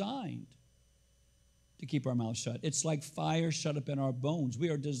not designed to keep our mouth shut. It's like fire shut up in our bones. We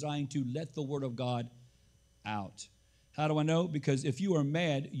are designed to let the word of God out. How do I know? Because if you are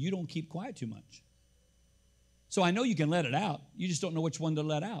mad, you don't keep quiet too much. So I know you can let it out. You just don't know which one to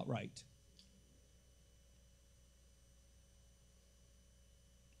let out right.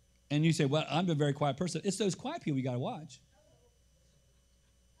 And you say, well, I'm a very quiet person. It's those quiet people you got to watch.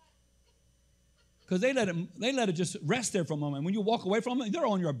 Because they let it just rest there for a moment. When you walk away from them, they're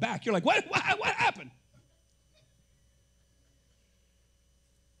on your back. You're like, what happened?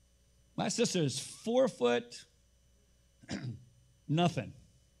 My sister is 4 foot, nothing.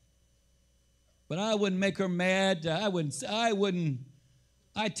 But I wouldn't make her mad. I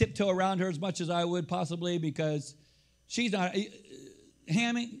tiptoe around her as much as I would possibly because she's not,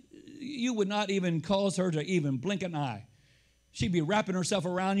 Hammy, you would not even cause her to even blink an eye. She'd be wrapping herself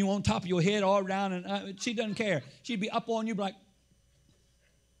around you on top of your head all around, and she doesn't care. She'd be up on you like,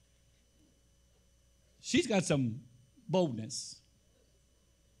 she's got some boldness.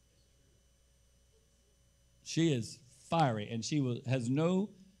 She is fiery, and she has no,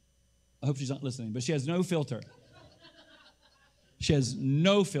 I hope she's not listening, but she has no filter. She has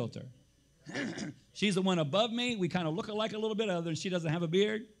no filter. She's the one above me. We kind of look alike a little bit, other than she doesn't have a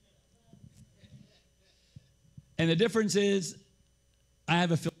beard. And the difference is, I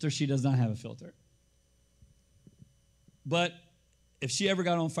have a filter, she does not have a filter. But if she ever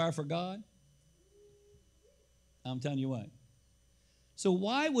got on fire for God, I'm telling you what. So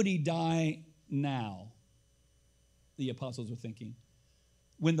why would he die now? The apostles were thinking,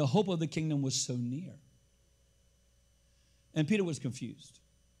 when the hope of the kingdom was so near. And Peter was confused,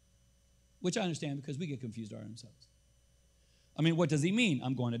 which I understand because we get confused ourselves. I mean, what does he mean?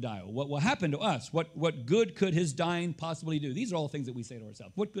 I'm going to die. What will happen to us? What good could his dying possibly do? These are all things that we say to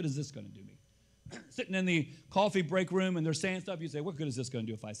ourselves. What good is this going to do me? Sitting in the coffee break room and they're saying stuff, you say, what good is this going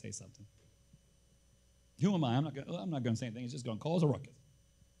to do if I say something? Who am I? I'm not going to say anything. It's just going to cause a ruckus.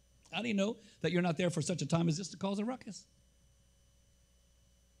 How do you know that you're not there for such a time as this to cause a ruckus?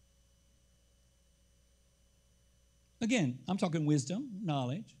 Again, I'm talking wisdom,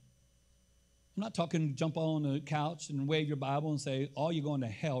 knowledge. I'm not talking jump on the couch and wave your Bible and say, oh, you're going to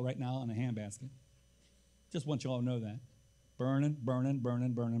hell right now in a handbasket. Just want you all to know that. Burning, burning,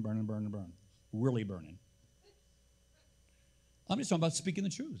 burning, burning, burning, burning, burning. Really burning. I'm just talking about speaking the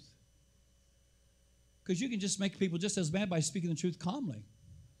truth. Because you can just make people just as mad by speaking the truth calmly.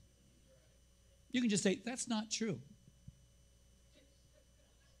 You can just say, that's not true.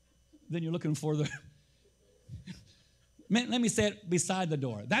 Then you're looking for the... Let me say it beside the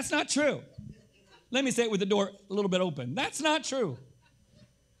door. That's not true. Let me say it with the door a little bit open. That's not true.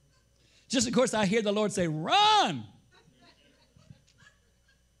 Just, of course, I hear the Lord say, run.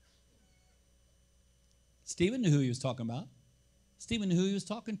 Stephen knew who he was talking about. Stephen knew who he was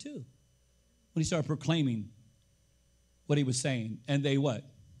talking to when he started proclaiming what he was saying. And they what?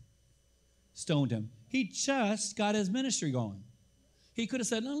 Stoned him. He just got his ministry going. He could have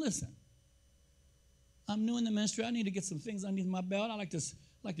said, no, listen. I'm new in the ministry. I need to get some things underneath my belt. I like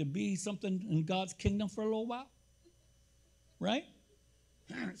to be something in God's kingdom for a little while. Right?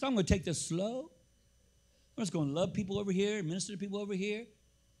 So I'm going to take this slow. I'm just going to love people over here, minister to people over here.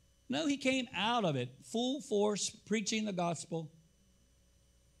 No, he came out of it, full force, preaching the gospel.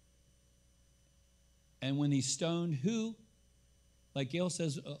 And when he stoned who? Like Gail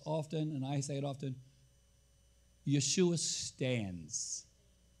says often, and I say it often, Yeshua stands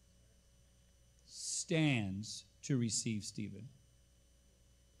to receive Stephen.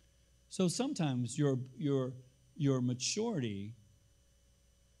 So sometimes your maturity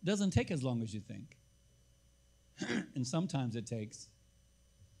doesn't take as long as you think. And sometimes it takes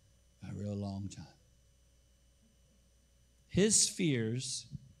a real long time. His fears,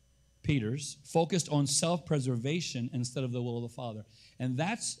 Peter's, focused on self-preservation instead of the will of the Father. And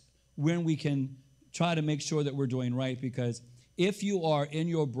that's when we can try to make sure that we're doing right, because if you are in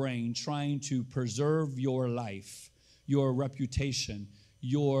your brain trying to preserve your life, your reputation,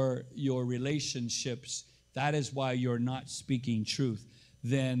 your relationships, that is why you're not speaking truth,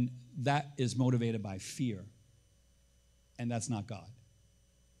 then that is motivated by fear. And that's not God.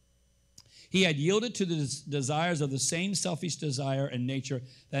 He had yielded to the desires of the same selfish desire and nature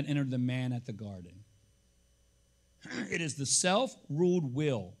that entered the man at the garden. It is the self-ruled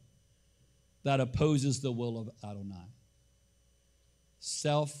will that opposes the will of Adonai.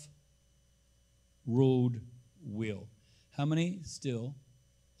 Self-ruled will. How many still,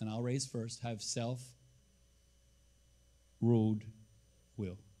 and I'll raise first, have self-ruled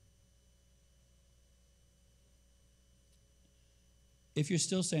will? If you're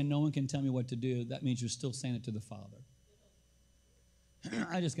still saying no one can tell me what to do, that means you're still saying it to the Father.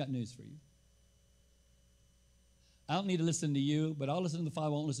 I just got news for you. I don't need to listen to you, but I'll listen to the Father, I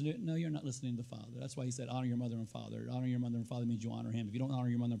won't listen to it. No, you're not listening to the Father. That's why he said, honor your mother and father. Honor your mother and father means you honor him. If you don't honor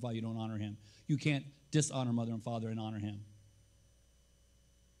your mother and father, you don't honor him. You can't dishonor mother and father and honor him.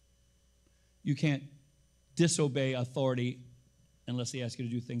 You can't disobey authority unless they ask you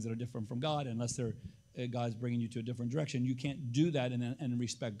to do things that are different from God, unless God's bringing you to a different direction. You can't do that and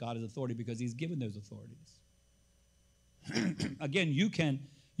respect God as authority because he's given those authorities. Again, you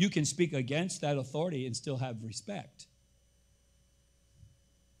can speak against that authority and still have respect.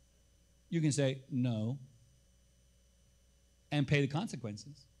 You can say no and pay the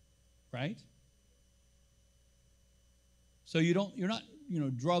consequences, right? So you're not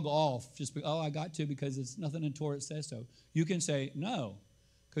drug off just I got to because it's nothing in Torah that says so. You can say no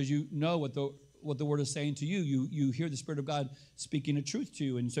because you know what the word is saying to you. You hear the Spirit of God speaking the truth to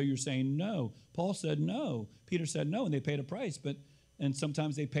you, and so you're saying no. Paul said no. Peter said no, and they paid a price. And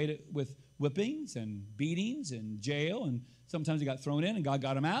sometimes they paid it with whippings and beatings and jail, and sometimes they got thrown in and God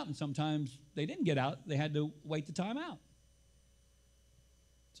got them out, and sometimes they didn't get out. They had to wait the time out.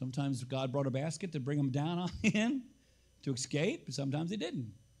 Sometimes God brought a basket to bring them down in to escape, and sometimes they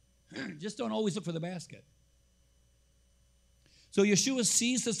didn't. Just don't always look for the basket. So Yeshua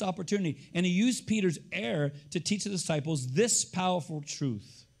seized this opportunity, and he used Peter's error to teach the disciples this powerful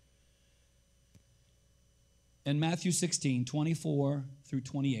truth. In Matthew 16, 24 through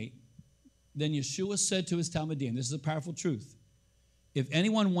 28, then Yeshua said to his Talmudim, this is a powerful truth, if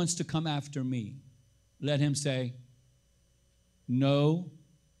anyone wants to come after me, let him say no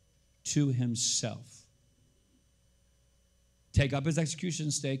to himself. Take up his execution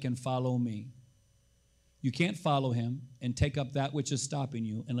stake and follow me. You can't follow him and take up that which is stopping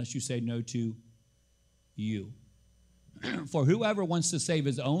you unless you say no to you. For whoever wants to save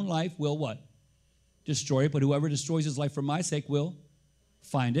his own life will what? Destroy it. But whoever destroys his life for my sake will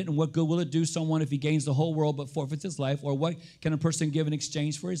find it. And what good will it do someone if he gains the whole world but forfeits his life? Or what can a person give in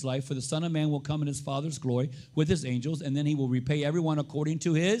exchange for his life? For the Son of Man will come in his Father's glory with his angels, and then he will repay everyone according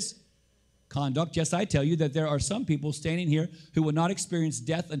to his conduct. Yes, I tell you that there are some people standing here who will not experience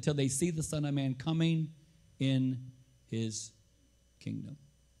death until they see the Son of Man coming in his kingdom.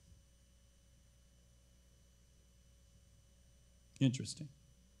 Interesting,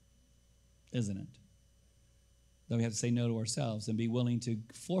 isn't it? That we have to say no to ourselves and be willing to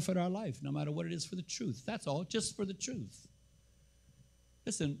forfeit our life, no matter what it is, for the truth. That's all, just for the truth.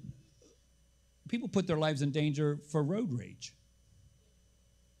 Listen, people put their lives in danger for road rage,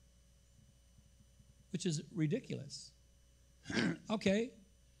 which is ridiculous. Okay,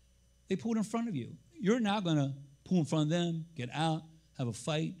 they pulled in front of you. You're now going to pull in front of them, get out, have a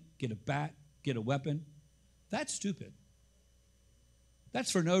fight, get a bat, get a weapon. That's stupid. That's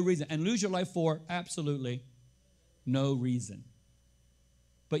for no reason. And lose your life for absolutely no reason.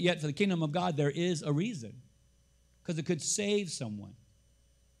 But yet for the kingdom of God, there is a reason. Because it could save someone.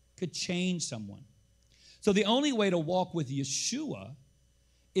 Could change someone. So the only way to walk with Yeshua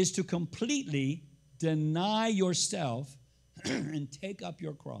is to completely deny yourself and take up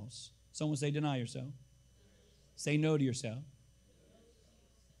your cross. Someone say, deny yourself. Say no to yourself.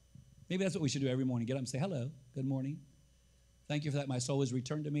 Maybe that's what we should do every morning. Get up and say, hello, good morning. Thank you for that. My soul is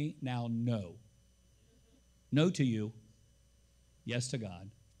returned to me. Now, no. No to you. Yes to God.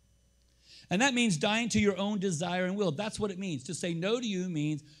 And that means dying to your own desire and will. That's what it means. To say no to you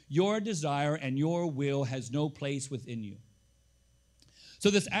means your desire and your will has no place within you. So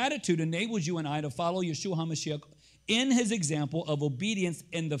this attitude enables you and I to follow Yeshua HaMashiach in his example of obedience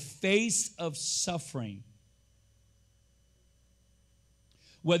in the face of suffering.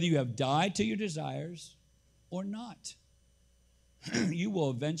 Whether you have died to your desires or not, you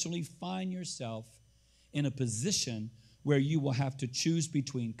will eventually find yourself in a position where you will have to choose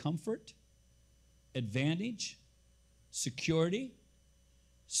between comfort, advantage, security,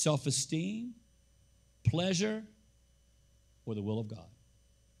 self-esteem, pleasure, or the will of God.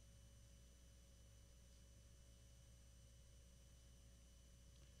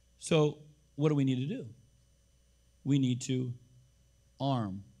 So, what do we need to do? We need to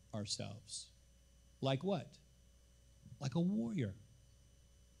arm ourselves. Like what? Like a warrior.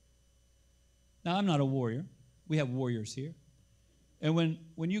 Now, I'm not a warrior. We have warriors here. And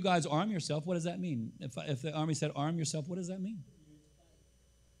when you guys arm yourself, what does that mean? If the army said arm yourself, what does that mean?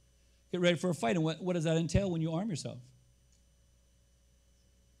 Get ready for a fight. And what does that entail when you arm yourself?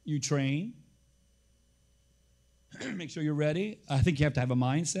 You train. Make sure you're ready. I think you have to have a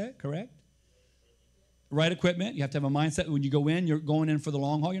mindset, correct? Right equipment. You have to have a mindset. When you go in, you're going in for the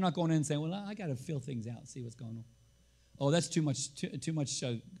long haul. You're not going in and saying, well, I got to feel things out, see what's going on. Oh, that's too much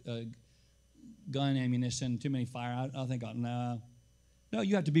gun ammunition, too many fire. I think, no. No,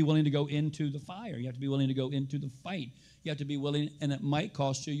 you have to be willing to go into the fire. You have to be willing to go into the fight. You have to be willing, and it might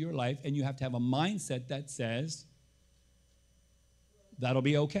cost you your life, and you have to have a mindset that says, that'll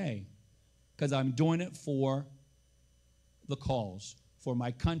be okay, because I'm doing it for the cause, for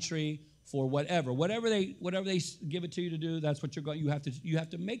my country, for whatever they give it to you to do. That's what you're going. You have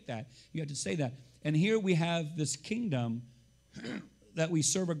to make that. You have to say that. And here we have this kingdom that we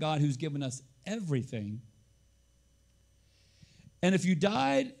serve a God who's given us everything. And if you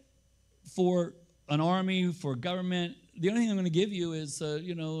died for an army, for government, the only thing I'm going to give you is a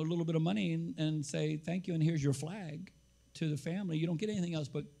little bit of money and say thank you, and here's your flag to the family. You don't get anything else,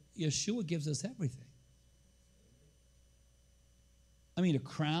 but Yeshua gives us everything. I mean, a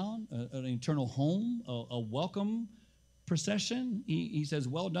crown, an eternal home, a welcome procession. He says,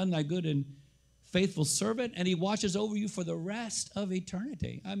 well done, thy good and faithful servant, and he watches over you for the rest of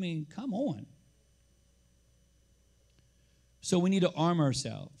eternity. I mean, come on. So we need to arm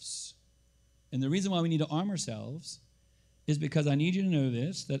ourselves. And the reason why we need to arm ourselves is because I need you to know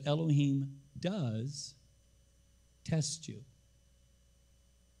this, that Elohim does test you.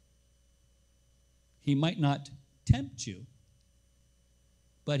 He might not tempt you,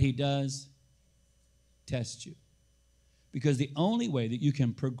 but he does test you. Because the only way that you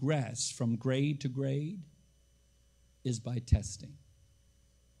can progress from grade to grade is by testing.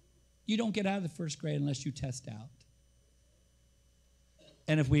 You don't get out of the first grade unless you test out.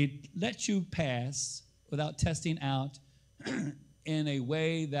 And if we let you pass without testing out in a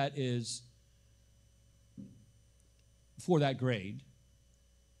way that is for that grade,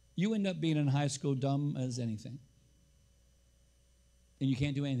 you end up being in high school dumb as anything. And you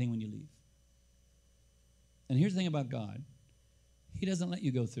can't do anything when you leave. And here's the thing about God. He doesn't let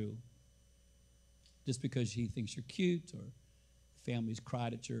you go through just because he thinks you're cute or families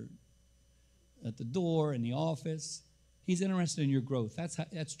cried at the door, in the office. He's interested in your growth.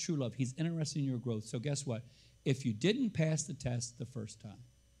 That's true love. He's interested in your growth. So guess what? If you didn't pass the test the first time,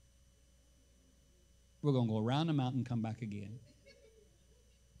 we're going to go around the mountain and come back again.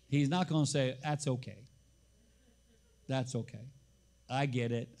 He's not going to say, that's okay. That's okay. I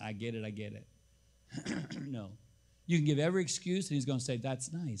get it. No. You can give every excuse, and he's going to say,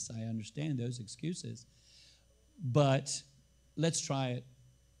 that's nice. I understand those excuses. But let's try it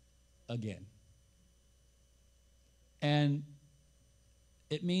again. And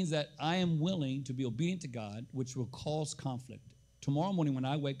it means that I am willing to be obedient to God, which will cause conflict. Tomorrow morning when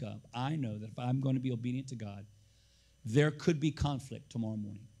I wake up, I know that if I'm going to be obedient to God, there could be conflict tomorrow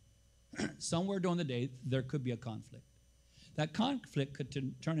morning. Somewhere during the day, there could be a conflict. That conflict could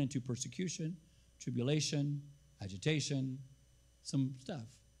turn into persecution, tribulation, agitation, some stuff.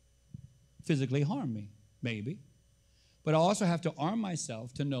 Physically harm me, maybe. But I also have to arm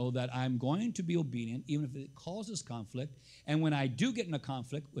myself to know that I'm going to be obedient even if it causes conflict. And when I do get in a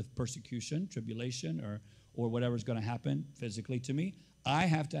conflict with persecution, tribulation, or whatever's going to happen physically to me, I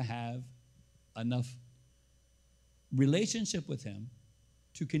have to have enough relationship with him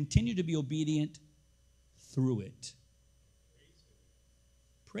to continue to be obedient through it.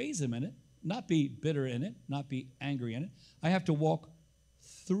 Praise him in it, not be bitter in it, not be angry in it. I have to walk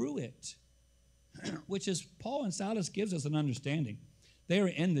through it, which is Paul and Silas gives us an understanding. They are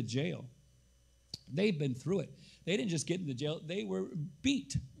in the jail. They've been through it. They didn't just get in the jail. They were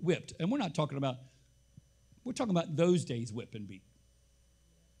beat, whipped. And we're talking about those days, whip and beat.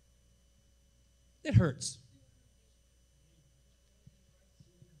 It hurts.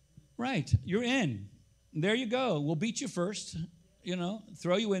 Right, you're in. There you go. We'll beat you first,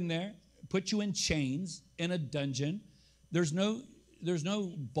 throw you in there, put you in chains in a dungeon. There's no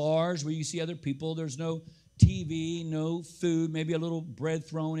bars where you see other people. There's no TV, no food, maybe a little bread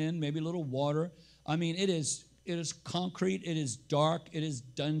thrown in, maybe a little water. I mean, it is concrete, it is dark, it is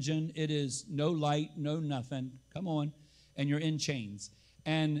dungeon, it is no light, no nothing. Come on. And you're in chains.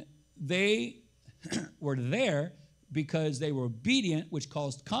 And they were there because they were obedient, which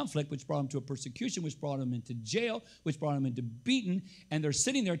caused conflict, which brought them to a persecution, which brought them into jail, which brought them into beaten. And they're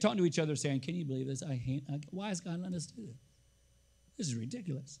sitting there talking to each other saying, can you believe this? Why is God letting us do this? This is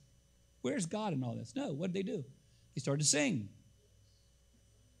ridiculous. Where's God in all this? No, what did they do? They started to sing.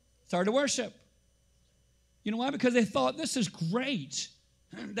 Started to worship. You know why? Because they thought, this is great.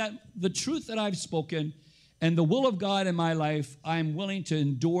 That the truth that I've spoken and the will of God in my life, I'm willing to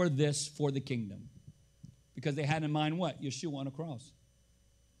endure this for the kingdom. Because they had in mind what? Yeshua on a cross.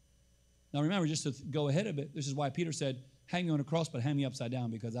 Now remember, just to go ahead of it, this is why Peter said, hang me on a cross, but hang me upside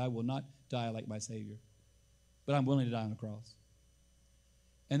down, because I will not die like my Savior. But I'm willing to die on a cross.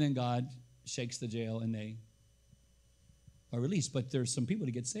 And then God shakes the jail and they are released. But there's some people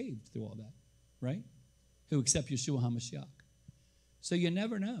to get saved through all that, right? Who accept Yeshua HaMashiach. So you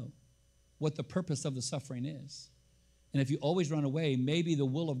never know what the purpose of the suffering is. And if you always run away, maybe the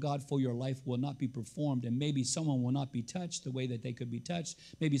will of God for your life will not be performed, and maybe someone will not be touched the way that they could be touched.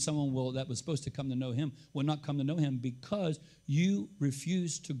 Maybe someone that was supposed to come to know him will not come to know him because you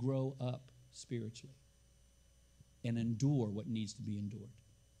refuse to grow up spiritually and endure what needs to be endured.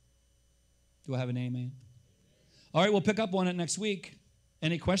 Do I have an amen? All right, we'll pick up on it next week.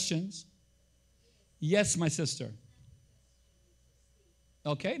 Any questions? Yes, my sister.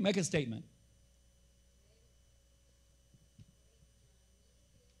 Okay, make a statement.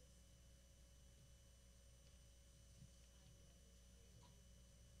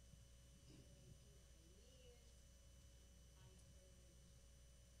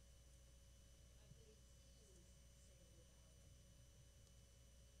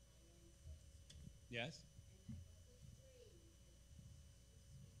 Yes.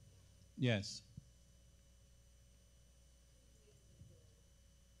 Yes.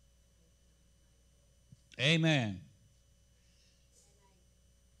 Amen.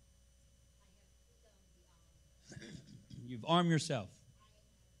 You've armed yourself.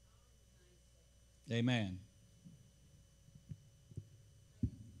 Amen.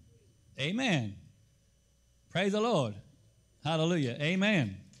 Amen. Praise the Lord. Hallelujah.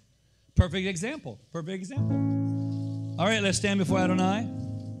 Amen. Perfect example. Perfect example. All right, let's stand before Adonai.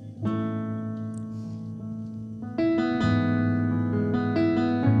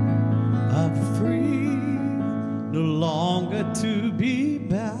 I'm free, no longer to be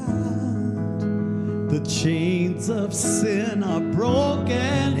bound. The chains of sin are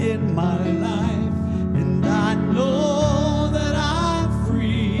broken in my life, and I know that I'm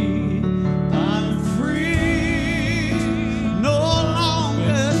free. I'm free, no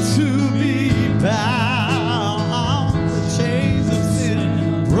longer to be bound. The chains of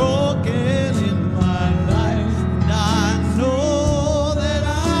sin broken in my life, and I know that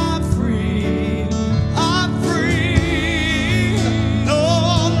I'm free. I'm free, no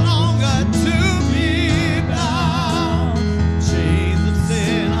longer to be bound. Chains of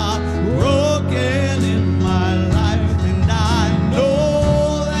sin are broken in my life, and I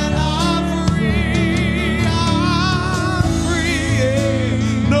know that I'm free. I'm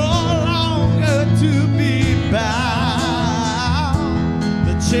free, no longer to be bound.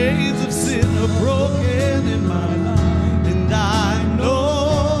 The chains of sin are broken in my life, and I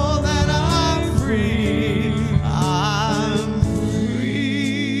know that I'm free. I'm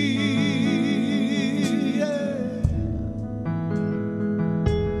free. Yeah.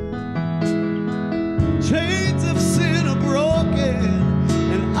 Chains of sin are broken,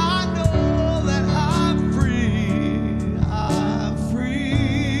 and I know that I'm free. I'm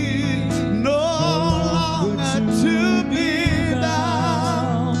free, no longer to be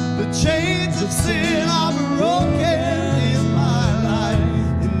bound. The chains of sin are broken in my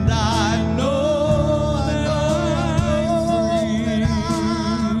life, and I know that I'm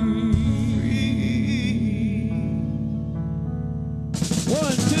free.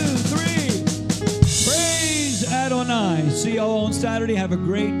 1, 2, 3. Praise Adonai. See y'all on Saturday. Have a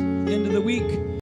great end of the week.